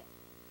trouble.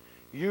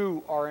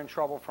 You are in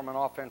trouble from an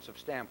offensive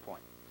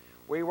standpoint.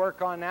 We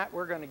work on that.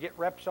 We're going to get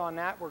reps on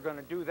that. We're going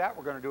to do that.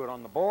 We're going to do it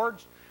on the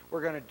boards.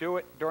 We're going to do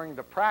it during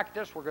the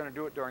practice. We're going to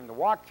do it during the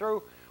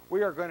walkthrough.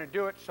 We are going to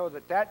do it so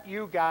that that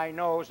you guy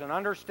knows and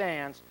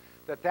understands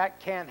that that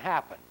can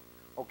happen,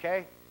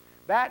 okay?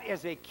 That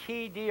is a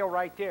key deal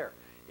right there.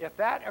 If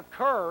that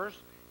occurs,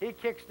 he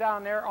kicks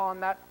down there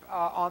on that,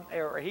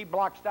 or he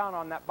blocks down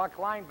on that Buck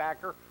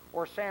linebacker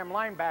or Sam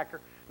linebacker.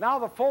 Now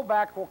the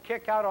fullback will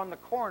kick out on the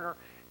corner,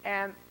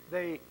 and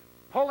the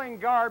pulling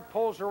guard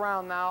pulls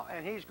around now,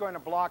 and he's going to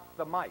block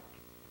the Mike.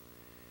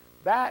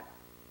 That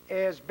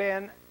has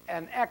been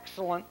an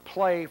excellent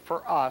play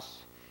for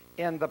us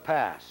in the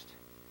past.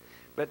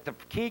 But the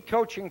key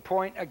coaching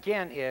point,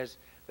 again, is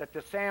that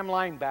the Sam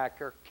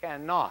linebacker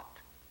cannot.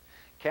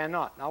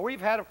 Now,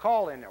 we've had a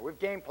call in there. We've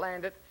game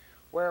planned it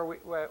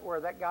where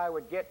that guy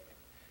would get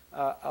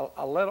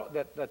a little,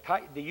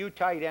 the U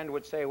tight end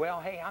would say,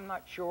 well, hey, I'm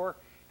not sure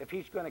if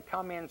he's going to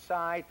come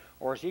inside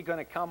or is he going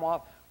to come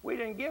off. We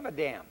didn't give a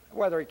damn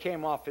whether he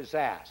came off his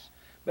ass.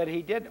 But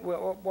he didn't.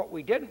 What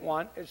we didn't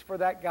want is for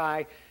that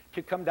guy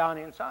to come down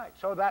inside.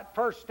 So that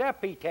first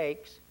step he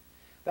takes,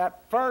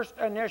 that first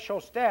initial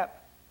step,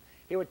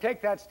 he would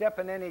take that step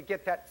and then he'd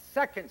get that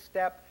second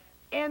step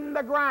in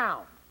the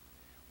ground.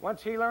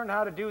 Once he learned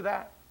how to do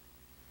that,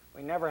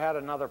 we never had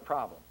another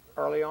problem.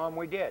 Early on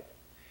we did.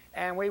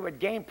 And we would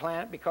game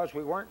plan it because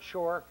we weren't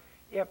sure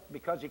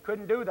because he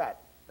couldn't do that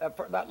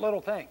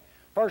little thing.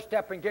 First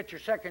step and get your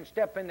second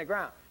step in the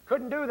ground.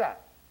 Couldn't do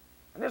that.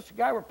 And this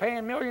guy we're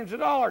paying millions of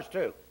dollars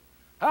to.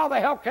 How the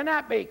hell can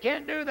that be?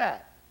 Can't do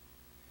that.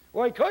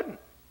 Well, he couldn't.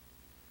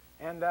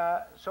 And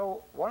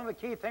so one of the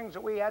key things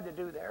that we had to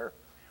do there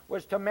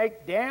was to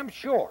make damn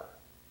sure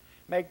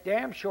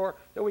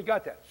that we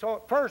got that. So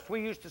at first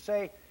we used to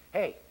say,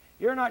 hey,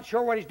 you're not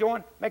sure what he's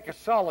doing? Make a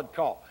solid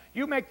call.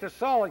 You make the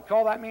solid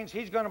call, that means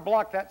he's going to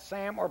block that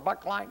Sam or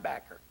Buck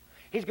linebacker.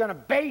 He's going to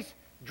base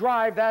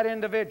drive that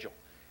individual.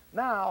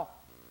 Now,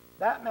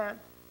 that meant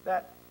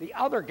that the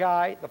other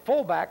guy, the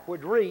fullback,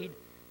 would read.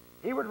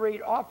 He would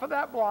read off of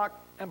that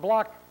block and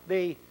block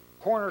the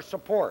corner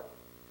support.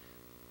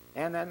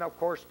 And then, of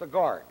course, the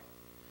guard.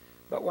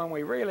 But when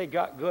we really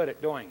got good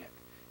at doing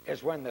it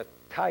is when the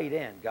tight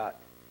end got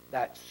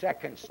that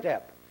second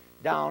step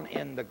down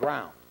in the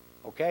ground.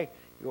 Okay?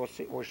 You'll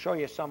see, we'll show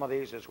you some of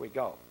these as we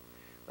go.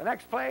 The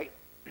next play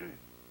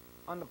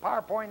on the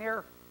PowerPoint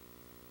here,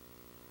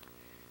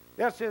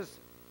 this is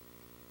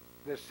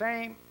the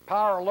same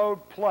power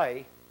load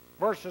play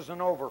versus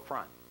an over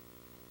front.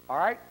 All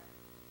right?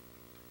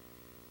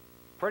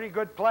 Pretty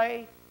good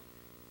play.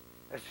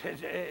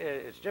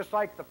 It's just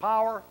like the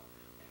power.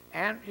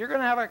 And you're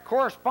going to have a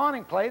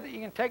corresponding play that you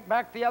can take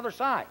back the other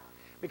side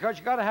because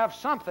you got to have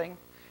something.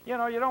 You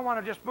know, you don't want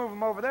to just move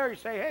them over there. You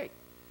say, hey,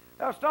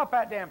 they'll stop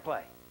that damn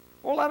play.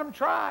 We'll let them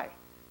try.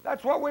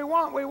 That's what we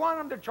want. We want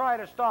them to try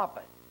to stop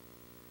it.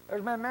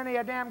 There's been many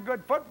a damn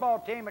good football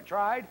team that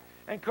tried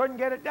and couldn't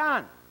get it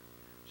done.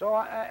 So,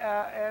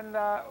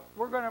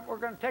 we're going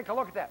to take a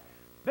look at that.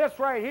 This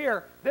right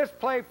here, this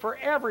play for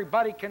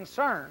everybody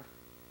concerned.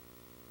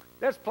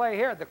 This play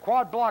here, the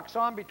quad blocks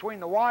on between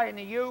the Y and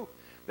the U.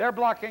 They're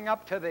blocking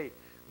up to the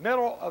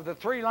middle of the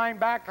three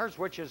linebackers,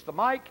 which is the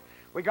Mike.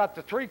 We got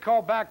the three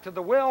called back to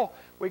the Will.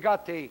 We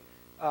got the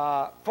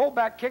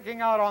fullback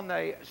kicking out on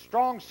the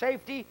strong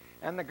safety,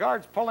 and the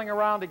guards pulling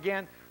around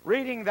again,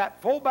 reading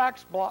that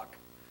fullback's block,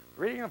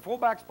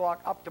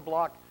 up to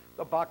block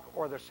the Buck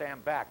or the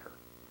Sam backer.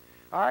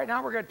 All right,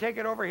 now we're going to take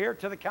it over here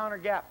to the counter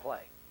gap play.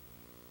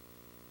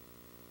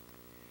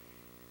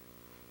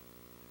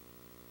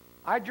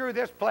 I drew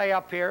this play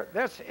up here.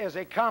 This is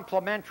a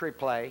complementary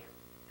play,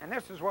 and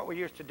this is what we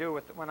used to do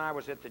when I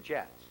was at the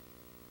Jets.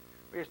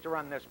 We used to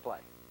run this play.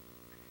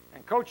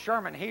 And Coach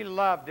Sherman, he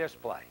loved this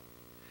play.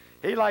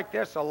 He liked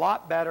this a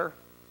lot better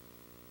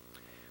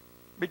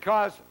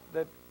because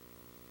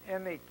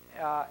in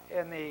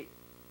the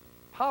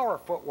power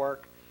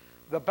footwork,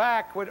 the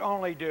back would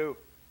only do,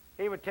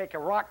 he would take a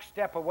rock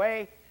step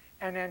away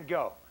and then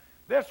go.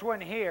 This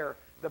one here,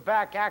 the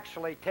back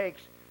actually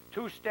takes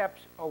 2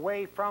 steps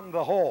away from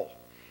the hole.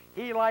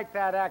 He liked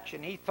that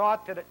action. He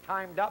thought that it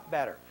timed up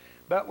better.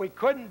 But we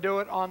couldn't do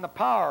it on the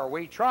power.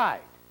 We tried.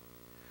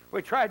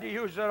 We tried to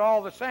use it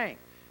all the same.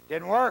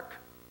 Didn't work.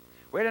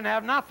 We didn't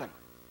have nothing.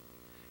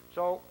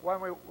 So when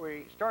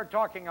we started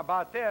talking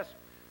about this,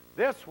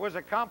 this was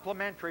a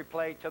complementary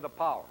play to the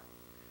power.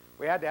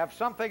 We had to have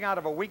something out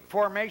of a weak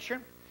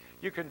formation.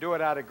 You can do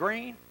it out of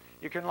green.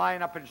 You can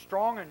line up in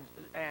strong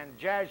and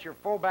jazz your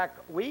fullback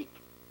weak.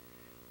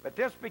 But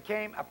this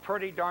became a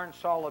pretty darn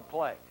solid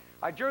play.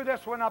 I drew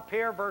this one up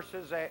here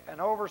versus an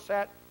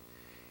overset.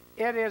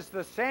 It is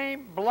the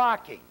same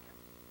blocking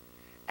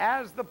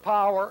as the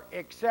power,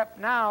 except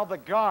now the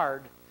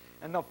guard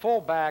and the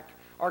fullback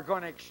are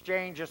going to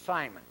exchange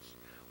assignments.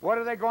 What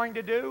are they going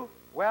to do?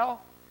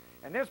 Well,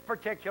 in this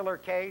particular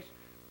case,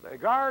 the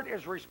guard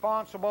is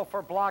responsible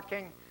for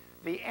blocking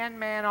the end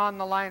man on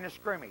the line of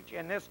scrimmage.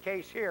 In this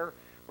case here,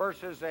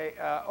 versus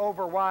a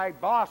over wide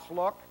boss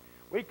look,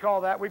 we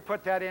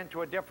put that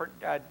into a different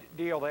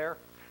deal there.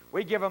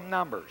 We give them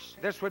numbers.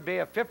 This would be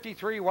a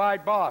 53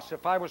 wide boss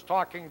if I was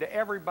talking to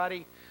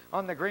everybody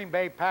on the Green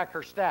Bay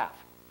Packer staff.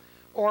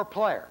 or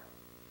player.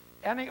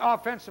 Any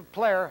offensive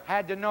player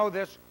had to know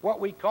this, what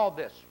we called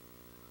this.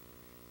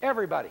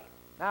 Everybody.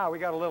 Now, we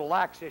got a little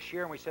lax this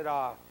year, and we said,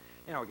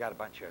 you know, we got a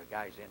bunch of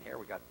guys in here.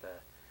 We got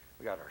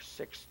our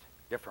sixth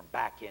different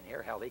back in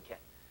here. Hell, he can't.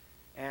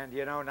 And,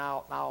 you know,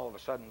 now all of a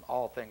sudden,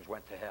 all things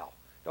went to hell.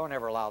 Don't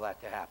ever allow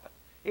that to happen.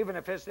 Even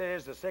if this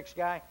is the sixth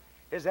guy,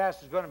 his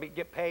ass is going to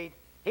get paid.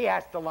 He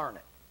has to learn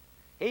it.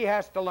 He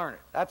has to learn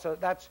it.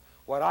 That's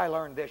what I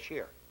learned this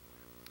year.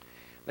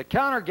 The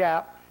counter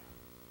gap,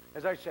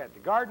 as I said,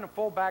 the guard and the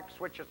fullback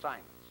switch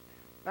assignments.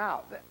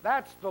 Now,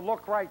 that's the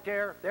look right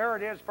there. There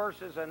it is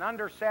versus an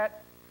underset.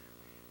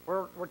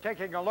 We're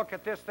taking a look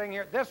at this thing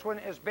here. This one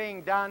is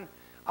being done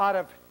out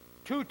of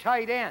two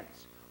tight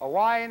ends, a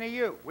Y and a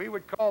U. We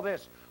would call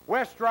this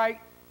west right,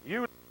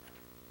 U left.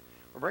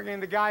 We're bringing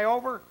the guy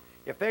over.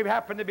 If they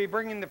happen to be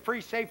bringing the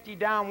free safety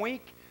down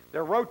weak,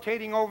 they're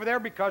rotating over there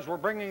because we're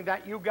bringing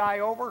that U guy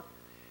over.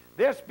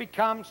 This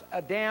becomes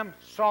a damn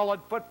solid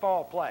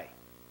football play.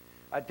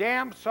 A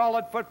damn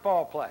solid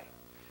football play.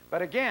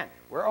 But again,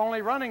 we're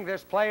only running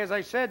this play, as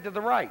I said, to the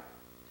right.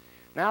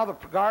 Now the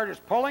guard is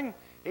pulling.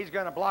 He's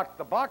going to block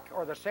the buck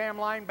or the Sam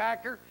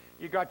linebacker.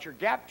 You got your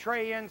gap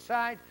tray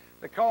inside.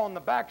 The call on the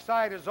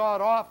backside is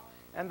odd off,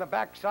 and the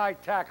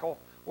backside tackle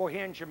will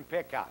hinge and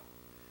pick out.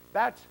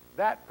 That's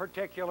that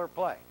particular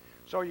play.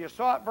 So you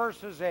saw it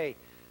versus a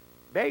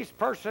base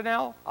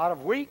personnel out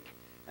of weak,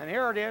 and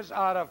here it is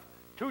out of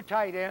two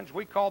tight ends.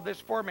 We called this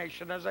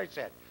formation, as I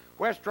said,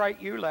 west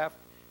right, U left,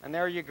 and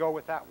there you go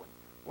with that one.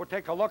 We'll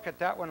take a look at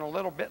that one a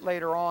little bit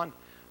later on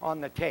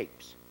the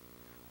tapes.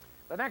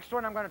 The next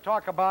one I'm going to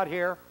talk about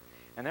here,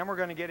 and then we're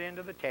going to get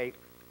into the tape,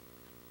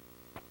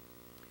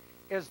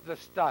 is the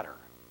stutter.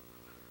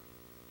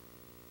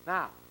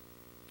 Now,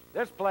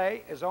 this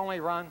play is only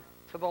run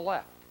to the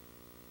left.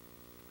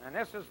 And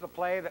this is the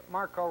play that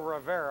Marco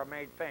Rivera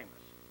made famous.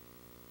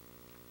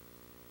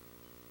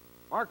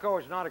 Marco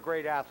is not a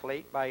great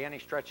athlete by any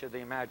stretch of the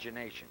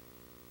imagination.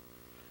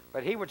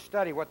 But he would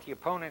study what the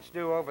opponents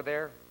do over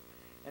there,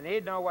 and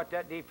he'd know what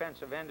that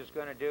defensive end is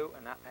going to do,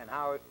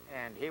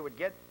 and he would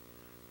get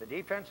the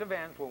defensive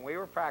ends when we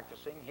were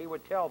practicing. He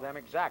would tell them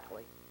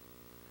exactly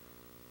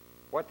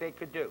what they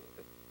could do.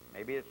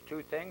 Maybe it's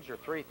 2 things or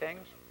 3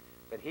 things,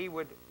 but he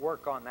would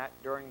work on that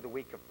during the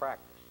week of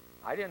practice.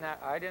 I didn't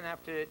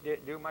have to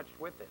do much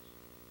with this.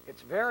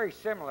 It's very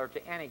similar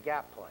to any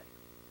gap play.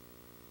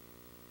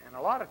 And a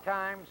lot of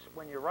times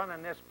when you're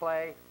running this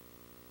play,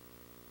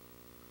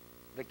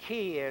 the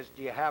key is,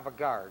 do you have a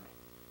guard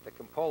that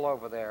can pull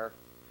over there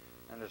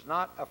and is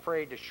not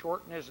afraid to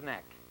shorten his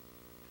neck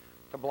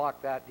to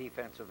block that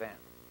defensive end?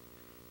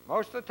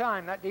 Most of the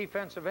time, that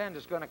defensive end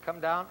is going to come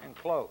down and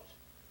close.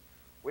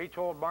 We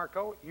told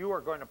Marco, you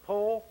are going to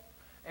pull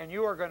and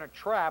you are going to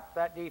trap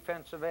that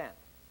defensive end.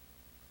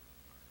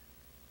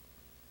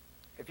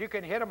 If you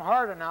can hit him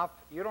hard enough,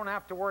 you don't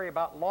have to worry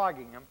about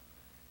logging him.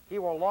 He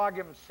will log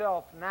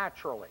himself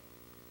naturally.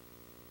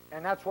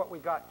 And that's what we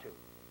got to.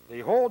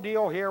 The whole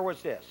deal here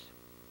was this.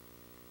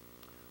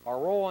 Our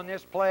role in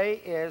this play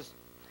is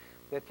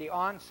that the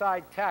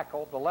onside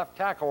tackle, the left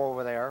tackle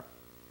over there,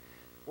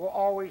 will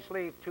always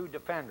leave 2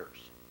 defenders.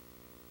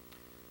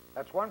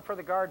 That's one for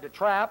the guard to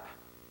trap,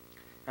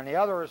 and the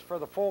other is for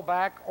the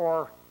fullback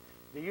or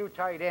the U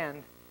tight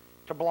end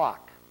to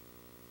block.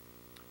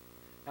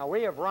 Now,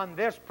 we have run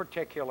this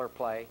particular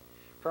play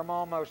from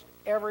almost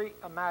every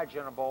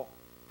imaginable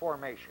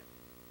formation.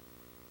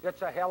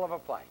 It's a hell of a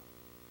play.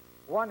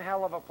 One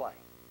hell of a play.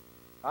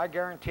 I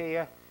guarantee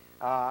you.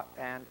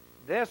 And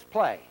this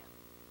play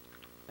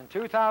in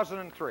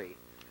 2003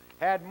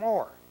 had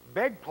more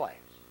big plays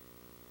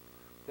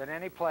than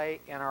any play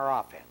in our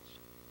offense.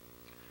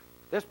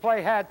 This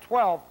play had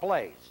 12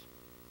 plays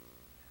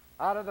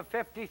out of the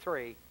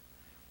 53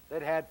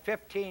 that had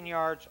 15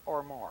 yards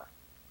or more.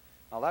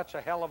 Now, that's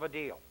a hell of a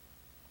deal.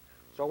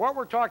 So what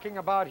we're talking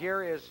about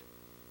here is,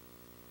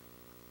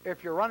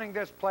 if you're running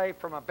this play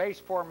from a base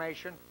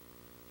formation,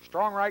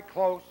 strong right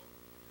close,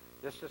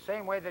 this is the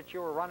same way that you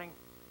were running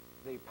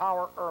the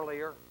power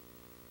earlier,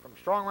 from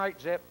strong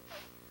right zip.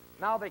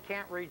 Now they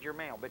can't read your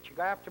mail, but you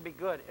have to be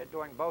good at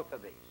doing both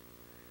of these.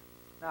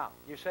 Now,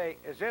 you say,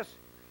 is this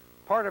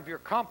part of your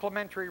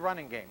complementary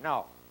running game?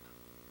 No,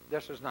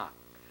 this is not.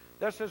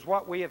 This is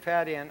what we have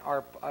had in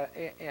our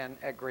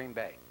at Green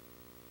Bay.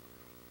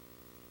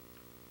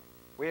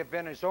 We have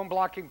been a zone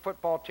blocking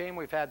football team.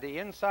 We've had the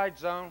inside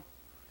zone.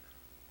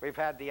 We've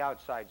had the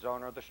outside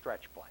zone or the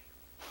stretch play.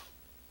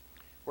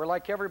 We're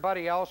like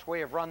everybody else. We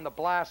have run the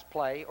blast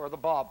play or the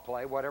bob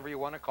play, whatever you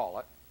want to call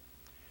it,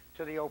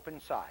 to the open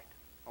side.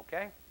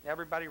 Okay?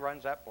 Everybody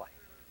runs that play.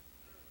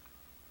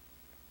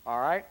 All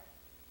right?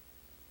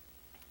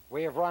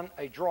 We have run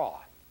a draw.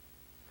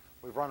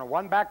 We've run a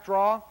 1-back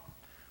draw.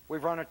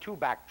 We've run a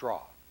 2-back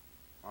draw.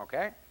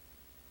 Okay?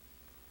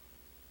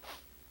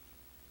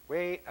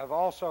 We have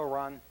also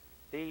run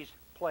these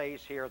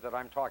plays here that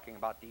I'm talking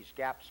about, these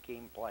gap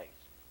scheme plays,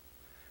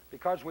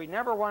 because we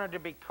never wanted to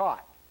be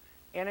caught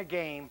in a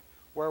game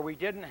where we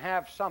didn't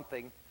have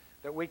something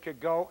that we could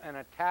go and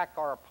attack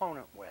our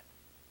opponent with.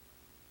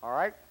 All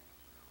right?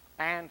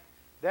 And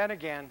Then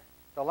again,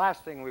 the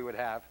last thing we would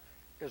have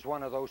is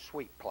one of those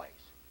sweep plays,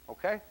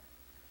 okay?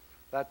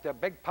 That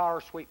big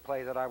power sweep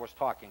play that I was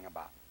talking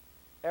about.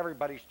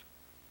 Everybody's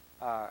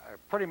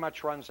pretty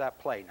much runs that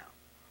play now.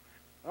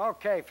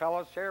 Okay,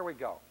 fellas, here we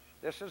go.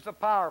 This is the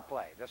power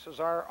play. This is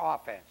our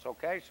offense,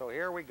 okay? So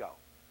here we go.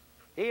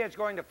 He is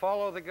going to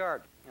follow the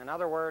guard. In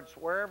other words,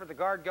 wherever the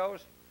guard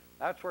goes,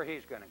 that's where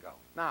he's going to go.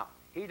 Now,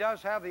 he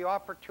does have the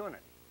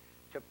opportunity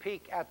to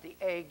peek at the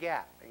A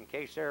gap in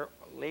case they're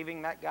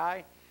leaving that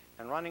guy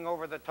and running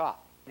over the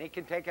top. And he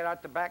can take it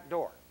out the back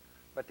door.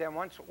 But then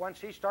once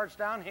he starts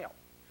downhill,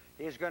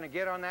 he's going to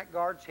get on that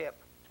guard's hip.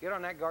 Get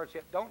on that guard's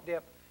hip. Don't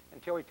dip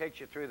until he takes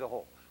you through the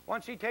hole.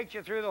 Once he takes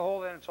you through the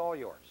hole, then it's all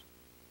yours.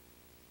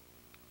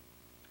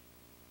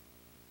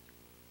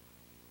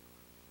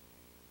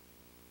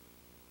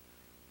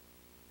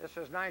 This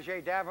is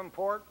Nigel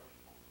Davenport,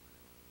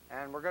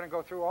 and we're going to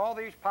go through all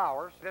these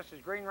powers. This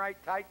is green, right,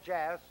 tight,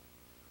 jazz.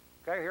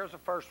 Okay, here's the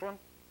first one.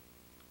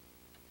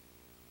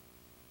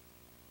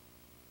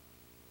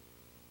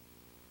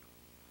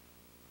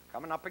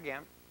 Coming up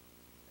again.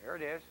 There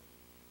it is.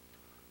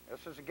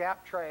 This is a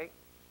gap tray.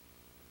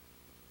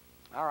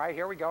 All right,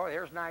 here we go.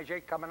 Here's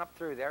Nigel coming up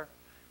through there.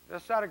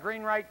 This is out of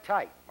green, right,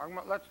 tight.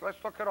 Let's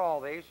look at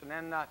all these, and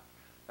then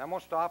we'll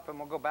stop and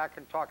we'll go back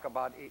and talk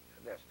about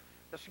this.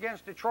 This is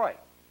against Detroit.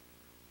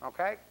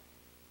 Okay?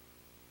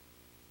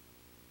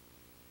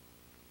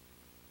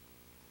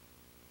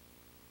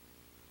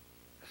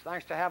 It's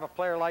nice to have a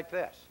player like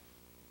this.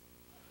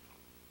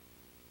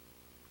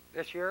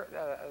 This year,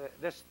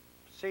 this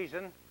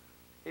season,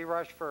 he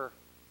rushed for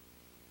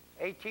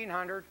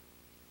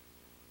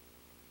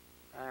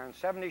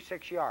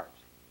 1,876 yards.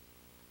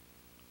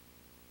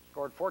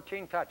 Scored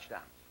 14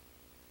 touchdowns.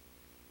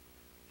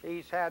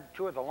 He's had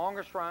 2 of the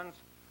longest runs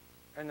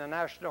in the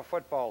National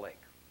Football League.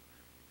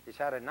 He's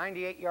had a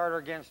 98-yarder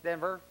against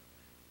Denver,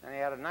 and he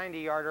had a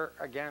 90-yarder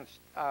against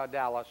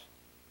Dallas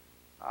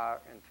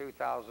in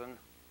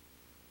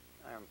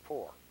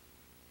 2004.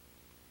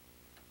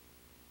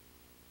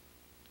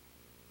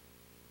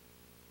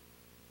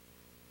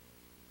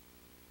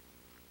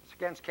 It's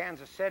against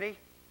Kansas City.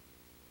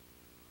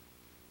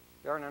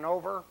 They're in an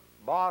over,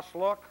 boss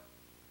look.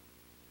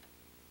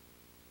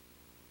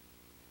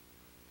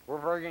 We're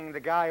bringing the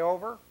guy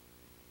over.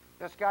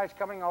 This guy's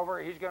coming over.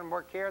 He's going to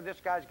work here.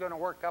 This guy's going to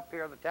work up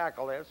here, the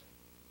tackle is,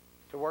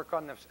 to work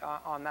on,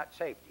 on that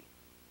safety.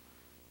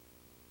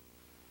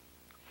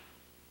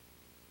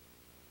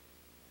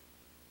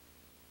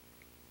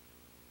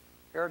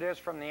 Here it is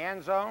from the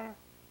end zone.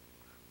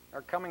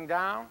 They're coming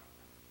down.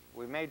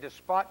 We made the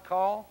spot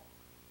call.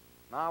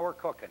 Now we're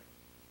cooking.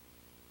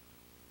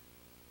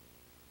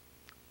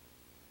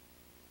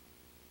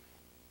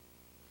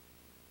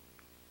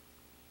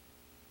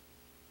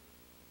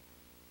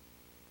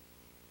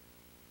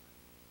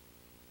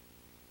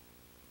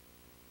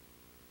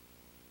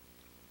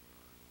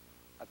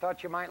 I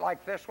thought you might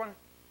like this one.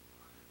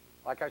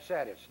 Like I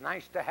said, it's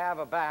nice to have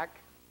a back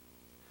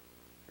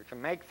that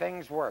can make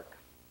things work.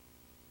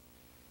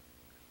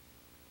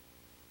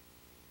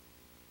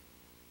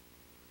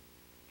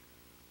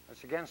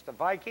 It's against the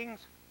Vikings.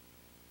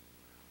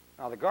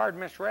 Now the guard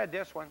misread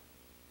this one.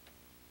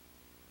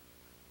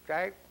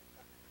 Okay,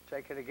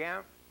 take it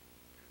again.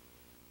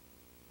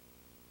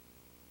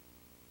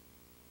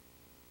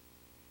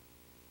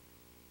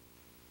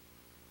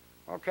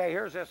 Okay,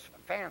 here's this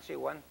fancy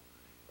one.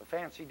 The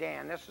Fancy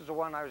Dan. This is the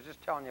one I was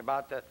just telling you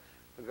about. The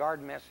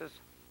guard misses.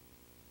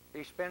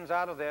 He spins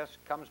out of this,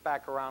 comes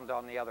back around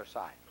on the other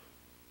side.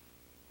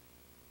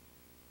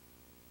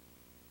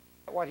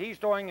 What he's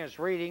doing is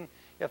reading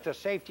if the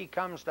safety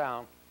comes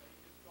down,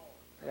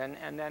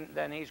 and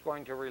then he's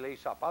going to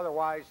release up.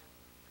 Otherwise,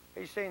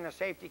 he's seeing the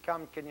safety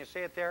come. Can you see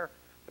it there?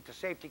 But the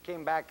safety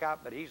came back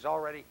up, but he's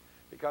already,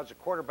 because the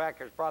quarterback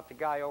has brought the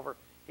guy over,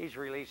 he's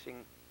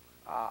releasing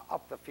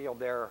up the field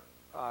there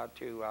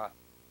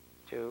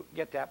to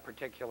get that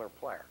particular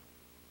player.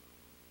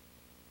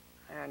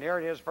 And here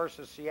it is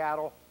versus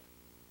Seattle.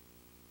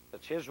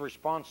 It's his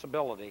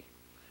responsibility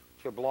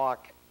to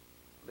block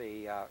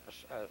the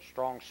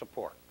strong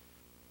support.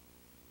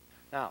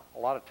 Now, a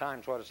lot of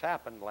times what has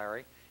happened,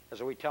 Larry, is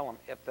that we tell them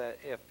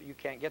if you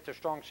can't get the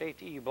strong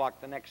safety, you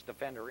block the next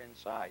defender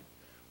inside,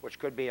 which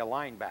could be a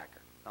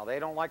linebacker. Now, they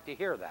don't like to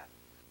hear that.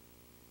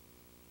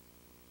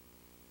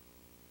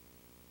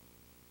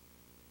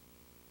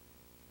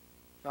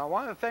 Now,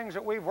 one of the things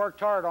that we've worked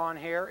hard on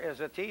here is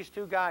that these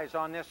two guys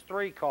on this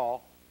 3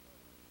 call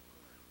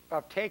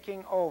of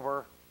taking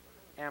over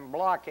and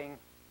blocking,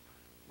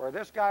 where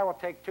this guy will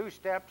take 2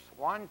 steps,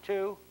 1,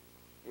 2.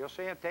 You'll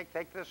see him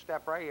take this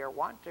step right here,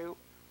 1, 2,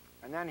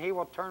 and then he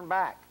will turn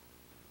back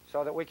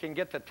so that we can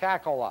get the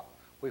tackle up.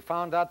 We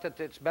found out that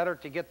it's better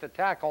to get the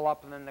tackle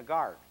up than the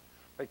guard,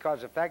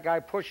 because if that guy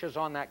pushes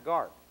on that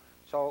guard.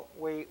 So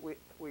we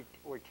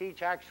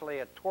teach actually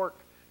a torque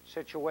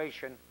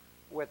situation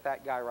with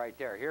that guy right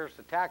there. Here's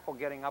the tackle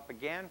getting up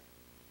again,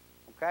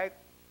 okay?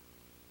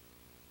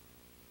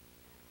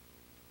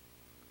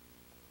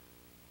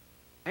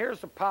 Here's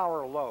the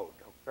power load,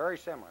 very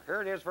similar.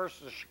 Here it is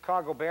versus the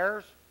Chicago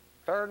Bears.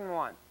 3rd and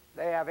 1.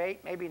 They have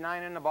 8, maybe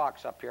 9 in the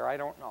box up here. I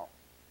don't know.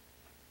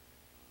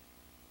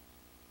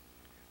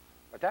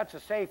 But that's a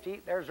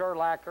safety. There's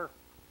Urlacher.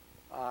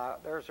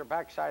 There's their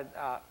backside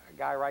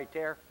guy right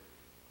there.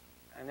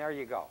 And there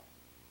you go.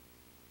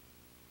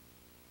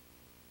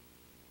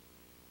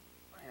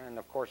 And,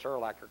 of course,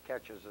 Urlacher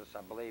catches us,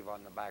 I believe,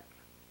 on the back,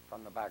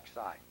 from the back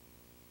side.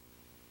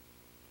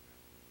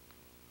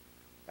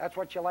 That's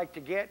what you like to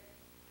get.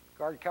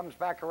 Guard comes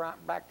back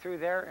around, back through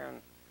there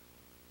and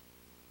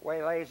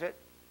waylays it.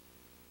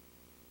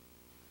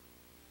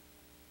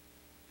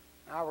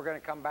 Now we're going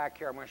to come back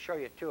here. I'm going to show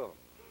you 2 of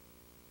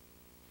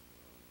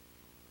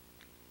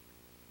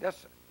them.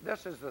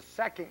 This is the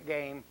 2nd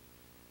game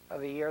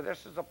of the year.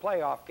 This is a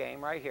playoff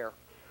game right here.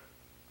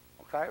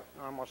 Okay,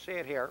 and we'll see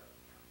it here.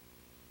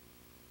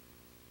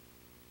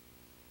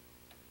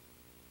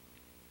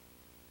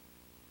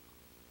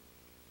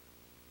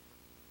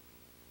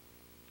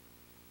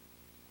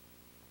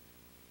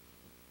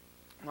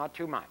 Not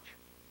too much.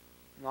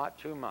 Not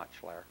too much,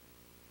 Larry.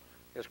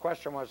 His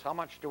question was, how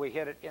much do we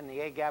hit it in the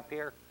A gap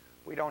here?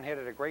 We don't hit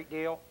it a great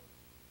deal.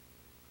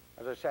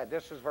 As I said,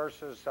 this is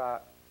versus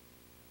the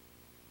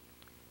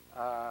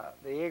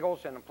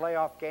Eagles in the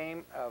playoff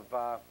game of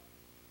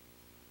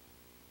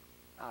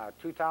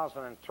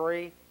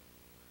 2003.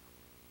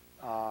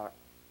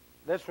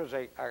 This was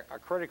a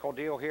critical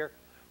deal here.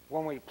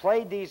 When we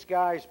played these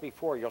guys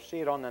before, you'll see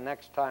it on the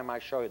next time I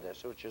show you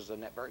this, which is the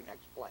very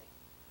next play.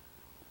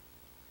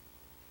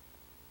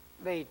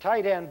 The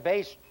tight end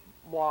base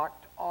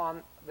blocked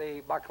on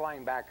the buck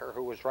linebacker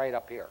who was right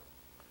up here.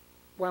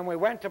 When we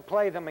went to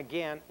play them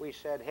again, we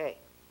said, hey,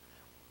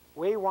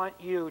 we want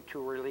you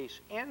to release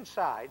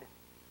inside,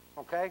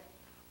 okay?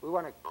 We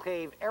want to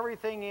cave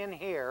everything in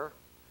here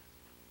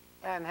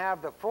and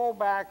have the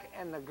fullback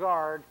and the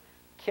guard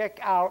kick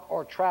out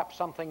or trap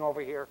something over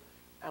here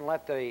and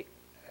let the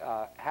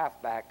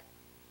halfback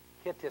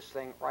hit this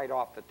thing right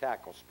off the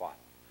tackle spot.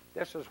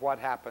 This is what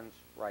happens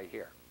right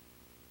here.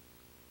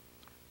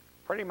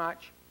 Pretty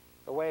much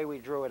the way we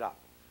drew it up.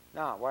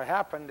 Now, what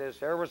happened is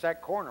there was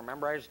that corner.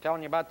 Remember I was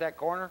telling you about that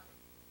corner?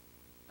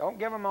 Don't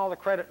give them all the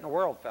credit in the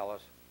world,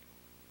 fellas.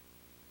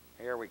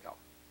 Here we go.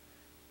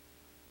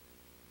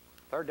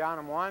 3rd down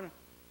and 1.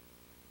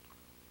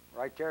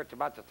 Right there at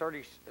about the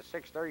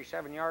 36,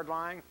 37-yard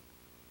line.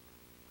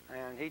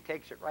 And he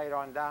takes it right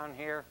on down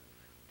here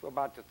to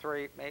about the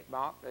 3. They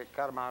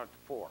cut him out at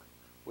the 4.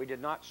 We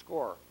did not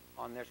score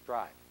on this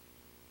drive,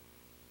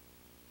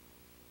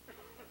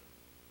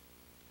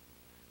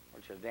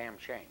 which is a damn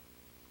shame.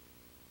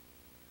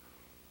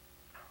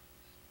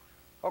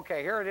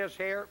 Okay, here it is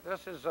here.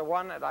 This is the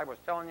one that I was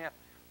telling you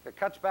that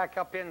cuts back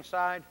up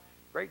inside.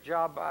 Great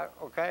job,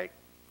 okay.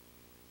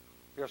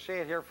 You'll see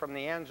it here from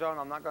the end zone.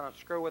 I'm not going to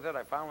screw with it.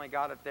 I finally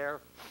got it there.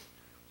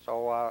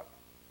 So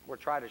we'll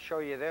try to show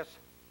you this.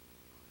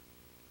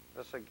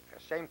 This is the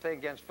same thing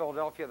against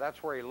Philadelphia.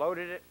 That's where he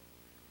loaded it.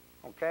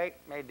 Okay,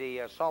 made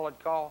the solid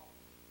call.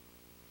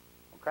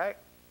 Okay.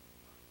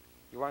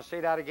 You want to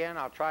see that again?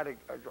 I'll try to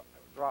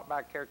drop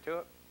back here to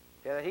it.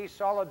 Yeah, he's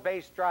solid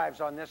base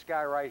drives on this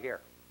guy right here.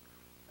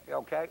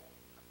 Okay?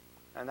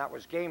 And that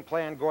was game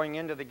plan going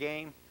into the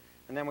game,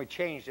 and then we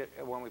changed it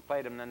when we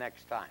played him the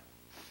next time.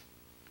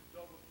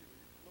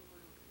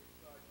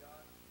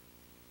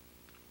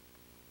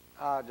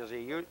 Does he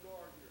use?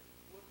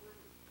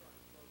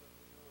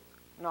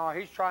 No,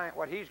 he's trying.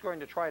 What he's going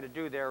to try to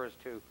do there is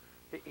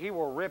he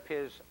will rip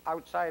his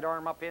outside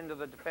arm up into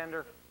the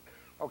defender,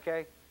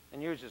 okay,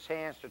 and use his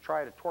hands to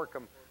try to torque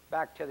him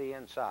back to the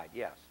inside.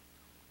 Yes.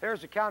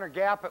 There's the counter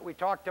gap that we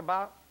talked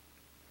about.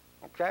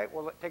 Okay,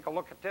 we'll take a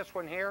look at this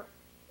one here.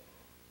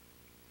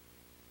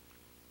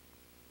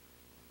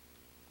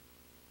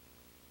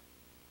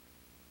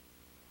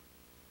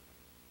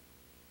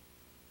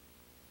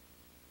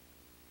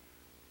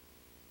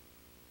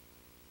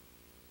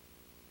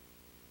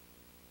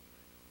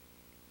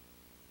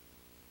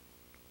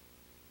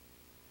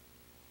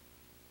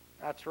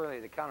 That's really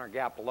the counter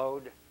gap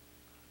load.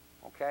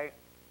 Okay.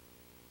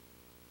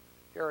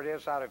 Here it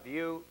is out of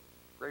view.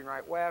 Green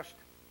right west.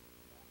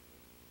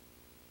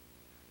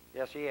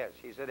 Yes, he is.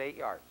 He's at 8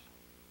 yards.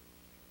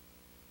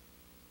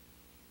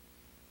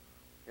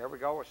 Here we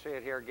go. We'll see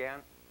it here again.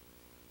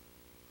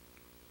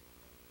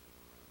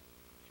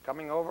 He's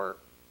coming over.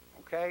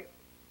 Okay.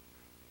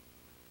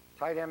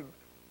 Tight end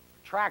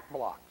track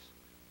blocks.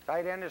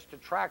 Tight end is to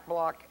track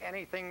block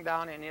anything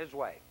down in his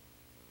way.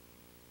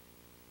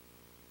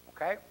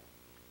 Okay.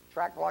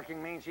 Track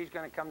blocking means he's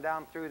going to come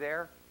down through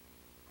there.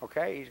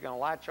 Okay. He's going to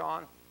latch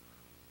on.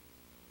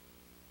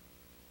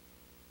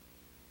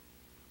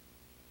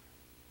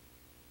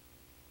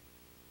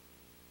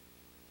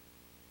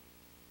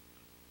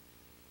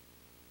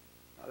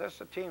 This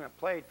is a team that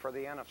played for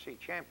the NFC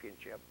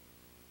Championship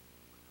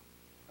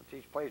that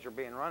these plays are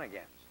being run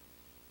against.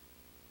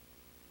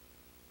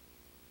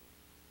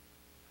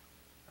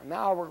 And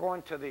now we're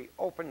going to the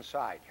open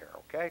side here,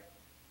 okay?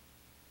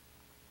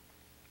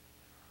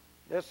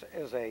 This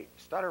is a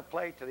stutter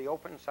play to the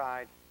open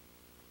side,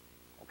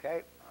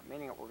 okay?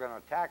 Meaning that we're going to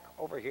attack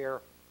over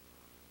here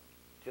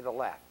to the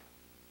left.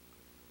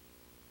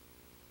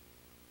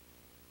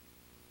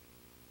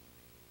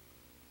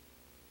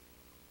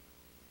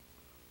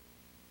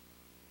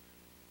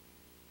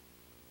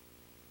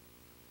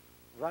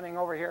 running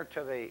over here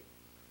to the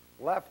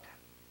left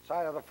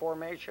side of the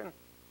formation.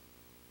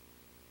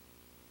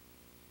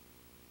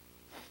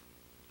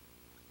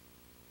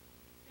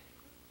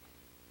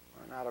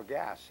 Run out of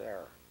gas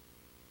there.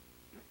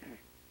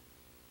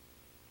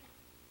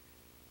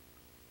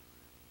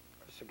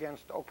 This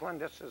against Oakland.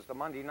 This is the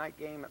Monday night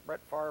game that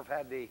Brett Favre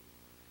had the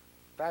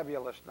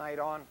fabulous night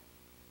on.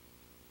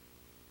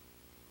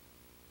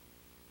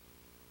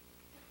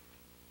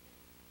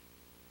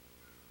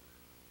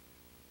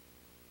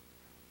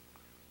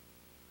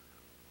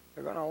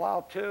 They're going to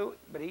allow 2,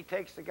 but he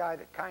takes the guy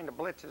that kind of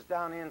blitzes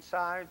down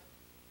inside.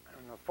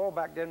 And the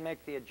fullback didn't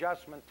make the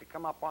adjustment to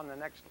come up on the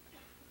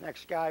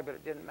next guy, but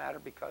it didn't matter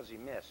because he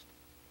missed.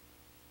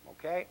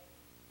 Okay?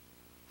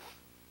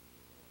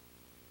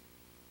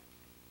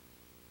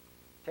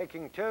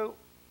 Taking 2.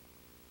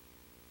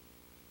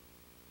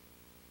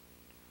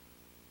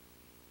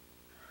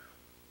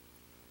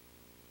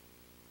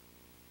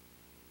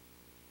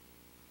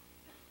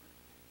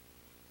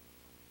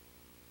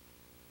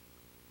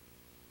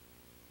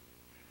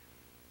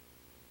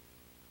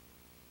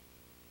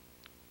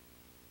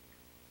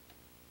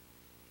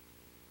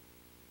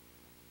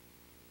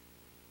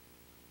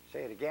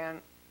 Say it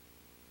again.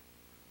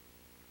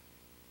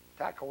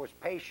 Tackle was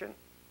patient.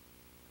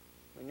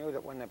 We knew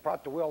that when they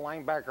brought the will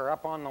linebacker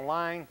up on the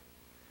line,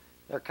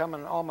 they're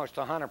coming almost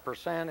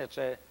 100%. It's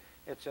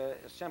a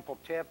simple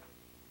tip.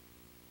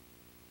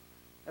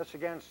 That's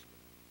against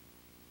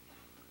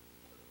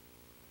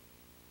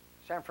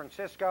San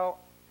Francisco.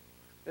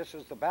 This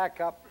is the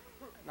backup,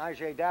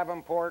 Najee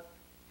Davenport.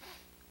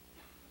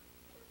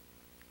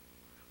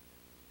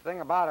 The thing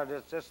about it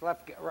is this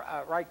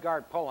right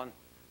guard pulling.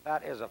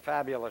 That is a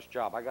fabulous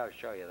job. I got to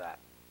show you that.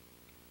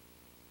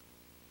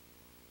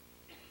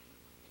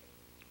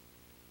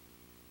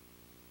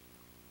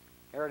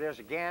 Here it is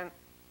again.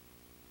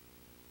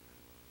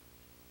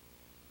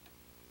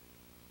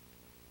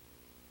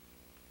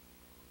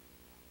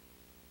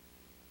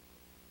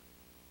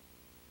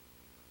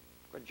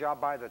 Good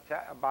job by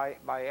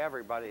by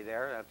everybody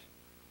there. That's,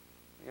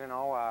 you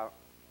know,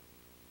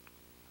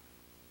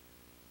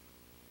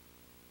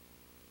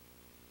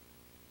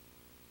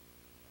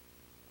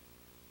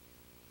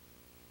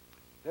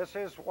 this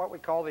is what we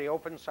call the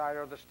open side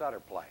or the stutter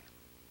play.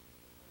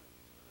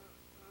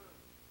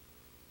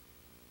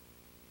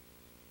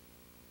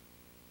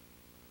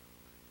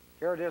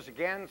 Here it is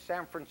again,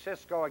 San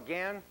Francisco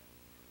again.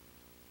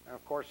 And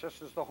of course,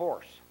 this is the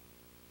horse.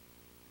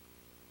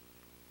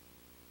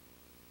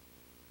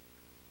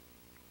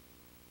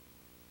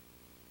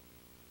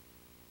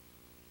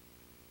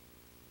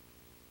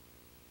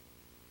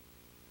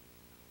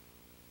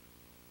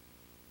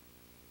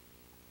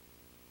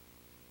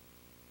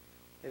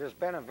 It has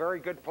been a very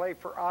good play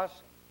for us,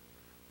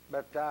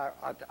 but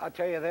I'll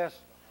tell you this,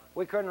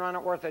 we couldn't run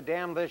it worth a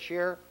damn this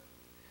year.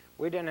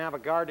 We didn't have a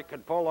guard that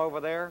could pull over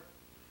there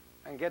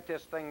and get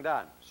this thing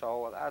done.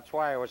 So that's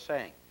why I was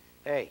saying,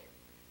 hey,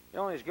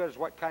 you're only as good as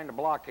what kind of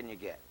blocking you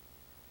get.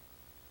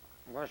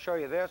 I'm going to show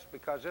you this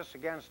because this is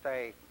against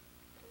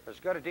as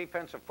good a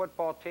defensive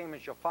football team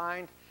as you'll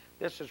find.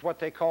 This is what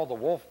they call the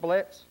Wolf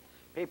Blitz.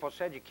 People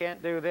said you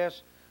can't do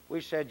this. We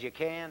said you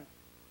can.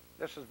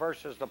 This is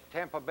versus the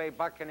Tampa Bay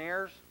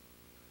Buccaneers.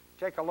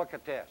 Take a look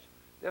at this.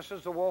 This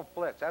is the Wolf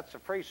Blitz. That's the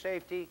free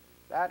safety.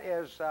 That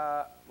is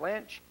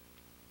Lynch.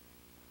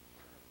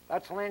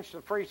 That's Lynch, the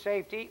free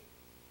safety.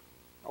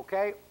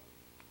 Okay?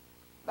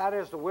 That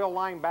is the will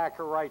linebacker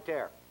right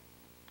there.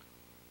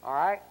 All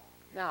right?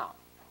 Now,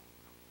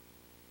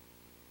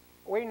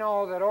 we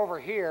know that over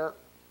here,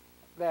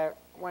 that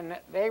when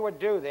they would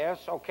do this,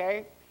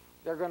 okay,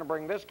 they're going to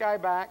bring this guy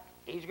back.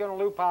 He's going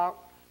to loop out.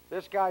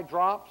 This guy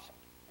drops,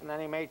 and then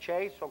he may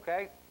chase,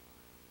 okay?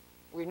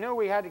 We knew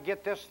we had to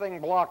get this thing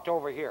blocked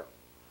over here.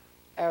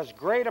 As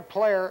great a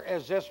player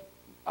as this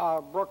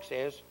Brooks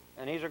is,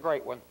 and he's a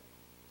great one,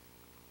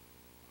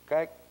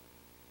 okay?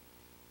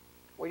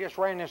 We just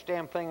ran this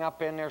damn thing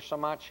up in there so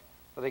much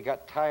that they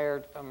got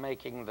tired of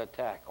making the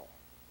tackle.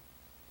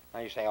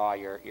 Now you say, oh,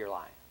 you're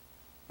lying.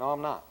 No,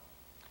 I'm not.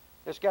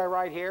 This guy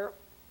right here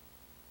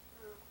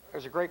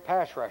is a great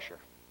pass rusher.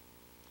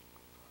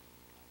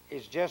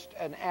 He's just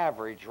an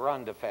average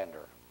run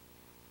defender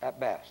at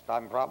best.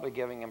 I'm probably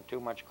giving him too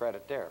much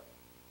credit there.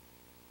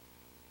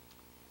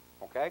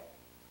 Okay?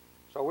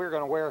 So we're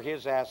going to wear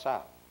his ass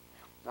out.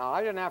 Now,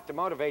 I didn't have to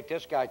motivate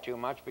this guy too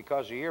much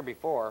because the year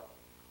before,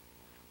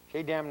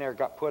 he damn near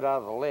got put out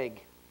of the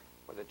league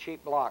with a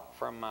cheap block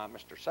from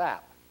Mr.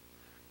 Sapp.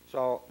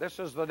 So this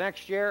is the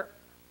next year,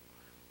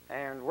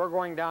 and we're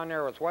going down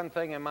there with one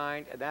thing in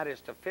mind, and that is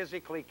to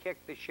physically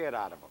kick the shit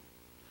out of them.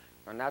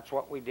 And that's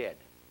what we did.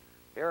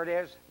 Here it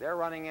is. They're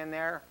running in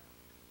there.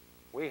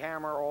 We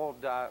hammer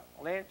old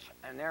Lynch,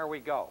 and there we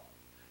go.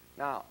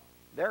 Now,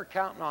 they're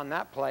counting on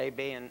that play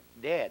being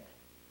dead.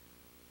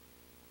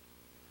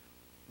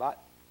 But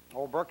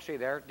old Brooksy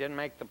there didn't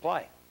make the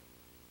play.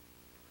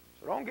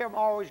 So don't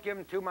always give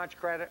him too much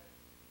credit,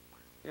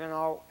 you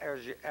know,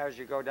 as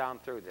you go down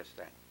through this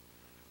thing.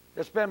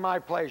 It's been my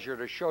pleasure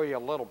to show you a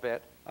little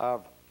bit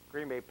of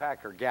Green Bay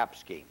Packer gap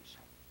schemes.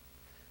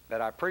 But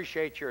I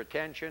appreciate your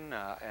attention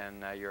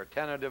and your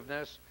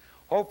attentiveness.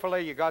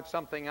 Hopefully you got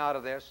something out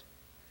of this.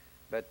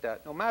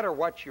 But no matter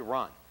what you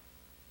run,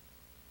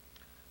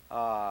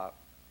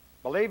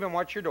 believe in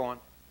what you're doing.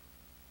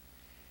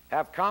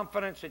 Have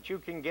confidence that you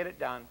can get it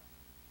done.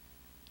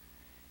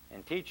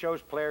 And teach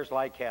those players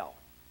like hell.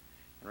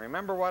 And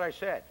remember what I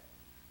said.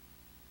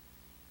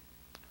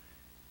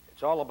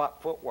 It's all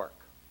about footwork.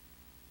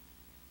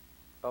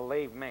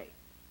 Believe me.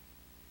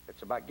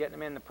 It's about getting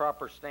them in the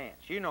proper stance.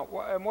 You know,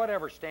 in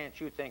whatever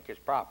stance you think is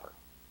proper.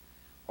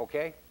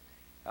 Okay?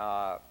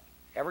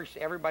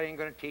 Everybody ain't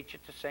going to teach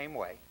it the same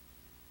way.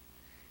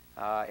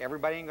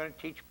 Everybody ain't going to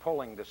teach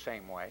pulling the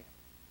same way.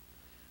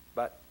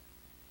 But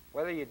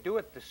whether you do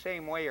it the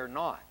same way or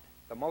not,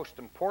 the most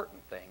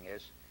important thing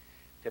is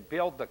to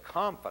build the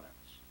confidence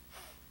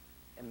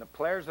in the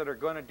players that are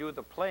going to do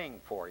the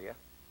playing for you,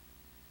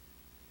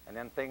 and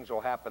then things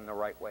will happen the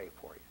right way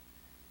for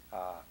you.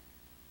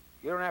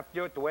 You don't have to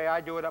do it the way I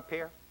do it up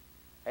here.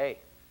 Hey,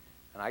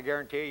 and I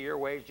guarantee you your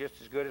way is just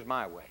as good as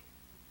my way.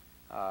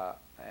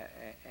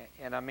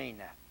 And I mean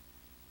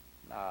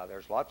that.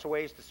 There's lots of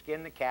ways to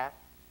skin the cat.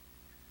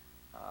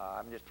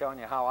 I'm just telling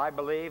you how I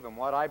believe and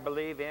what I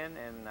believe in,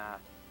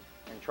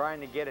 and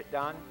trying to get it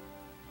done.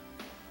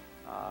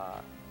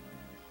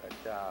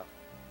 But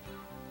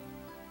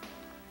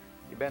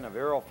you've been a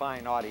real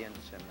fine audience,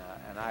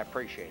 and I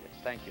appreciate it.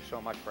 Thank you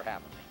so much for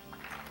having me.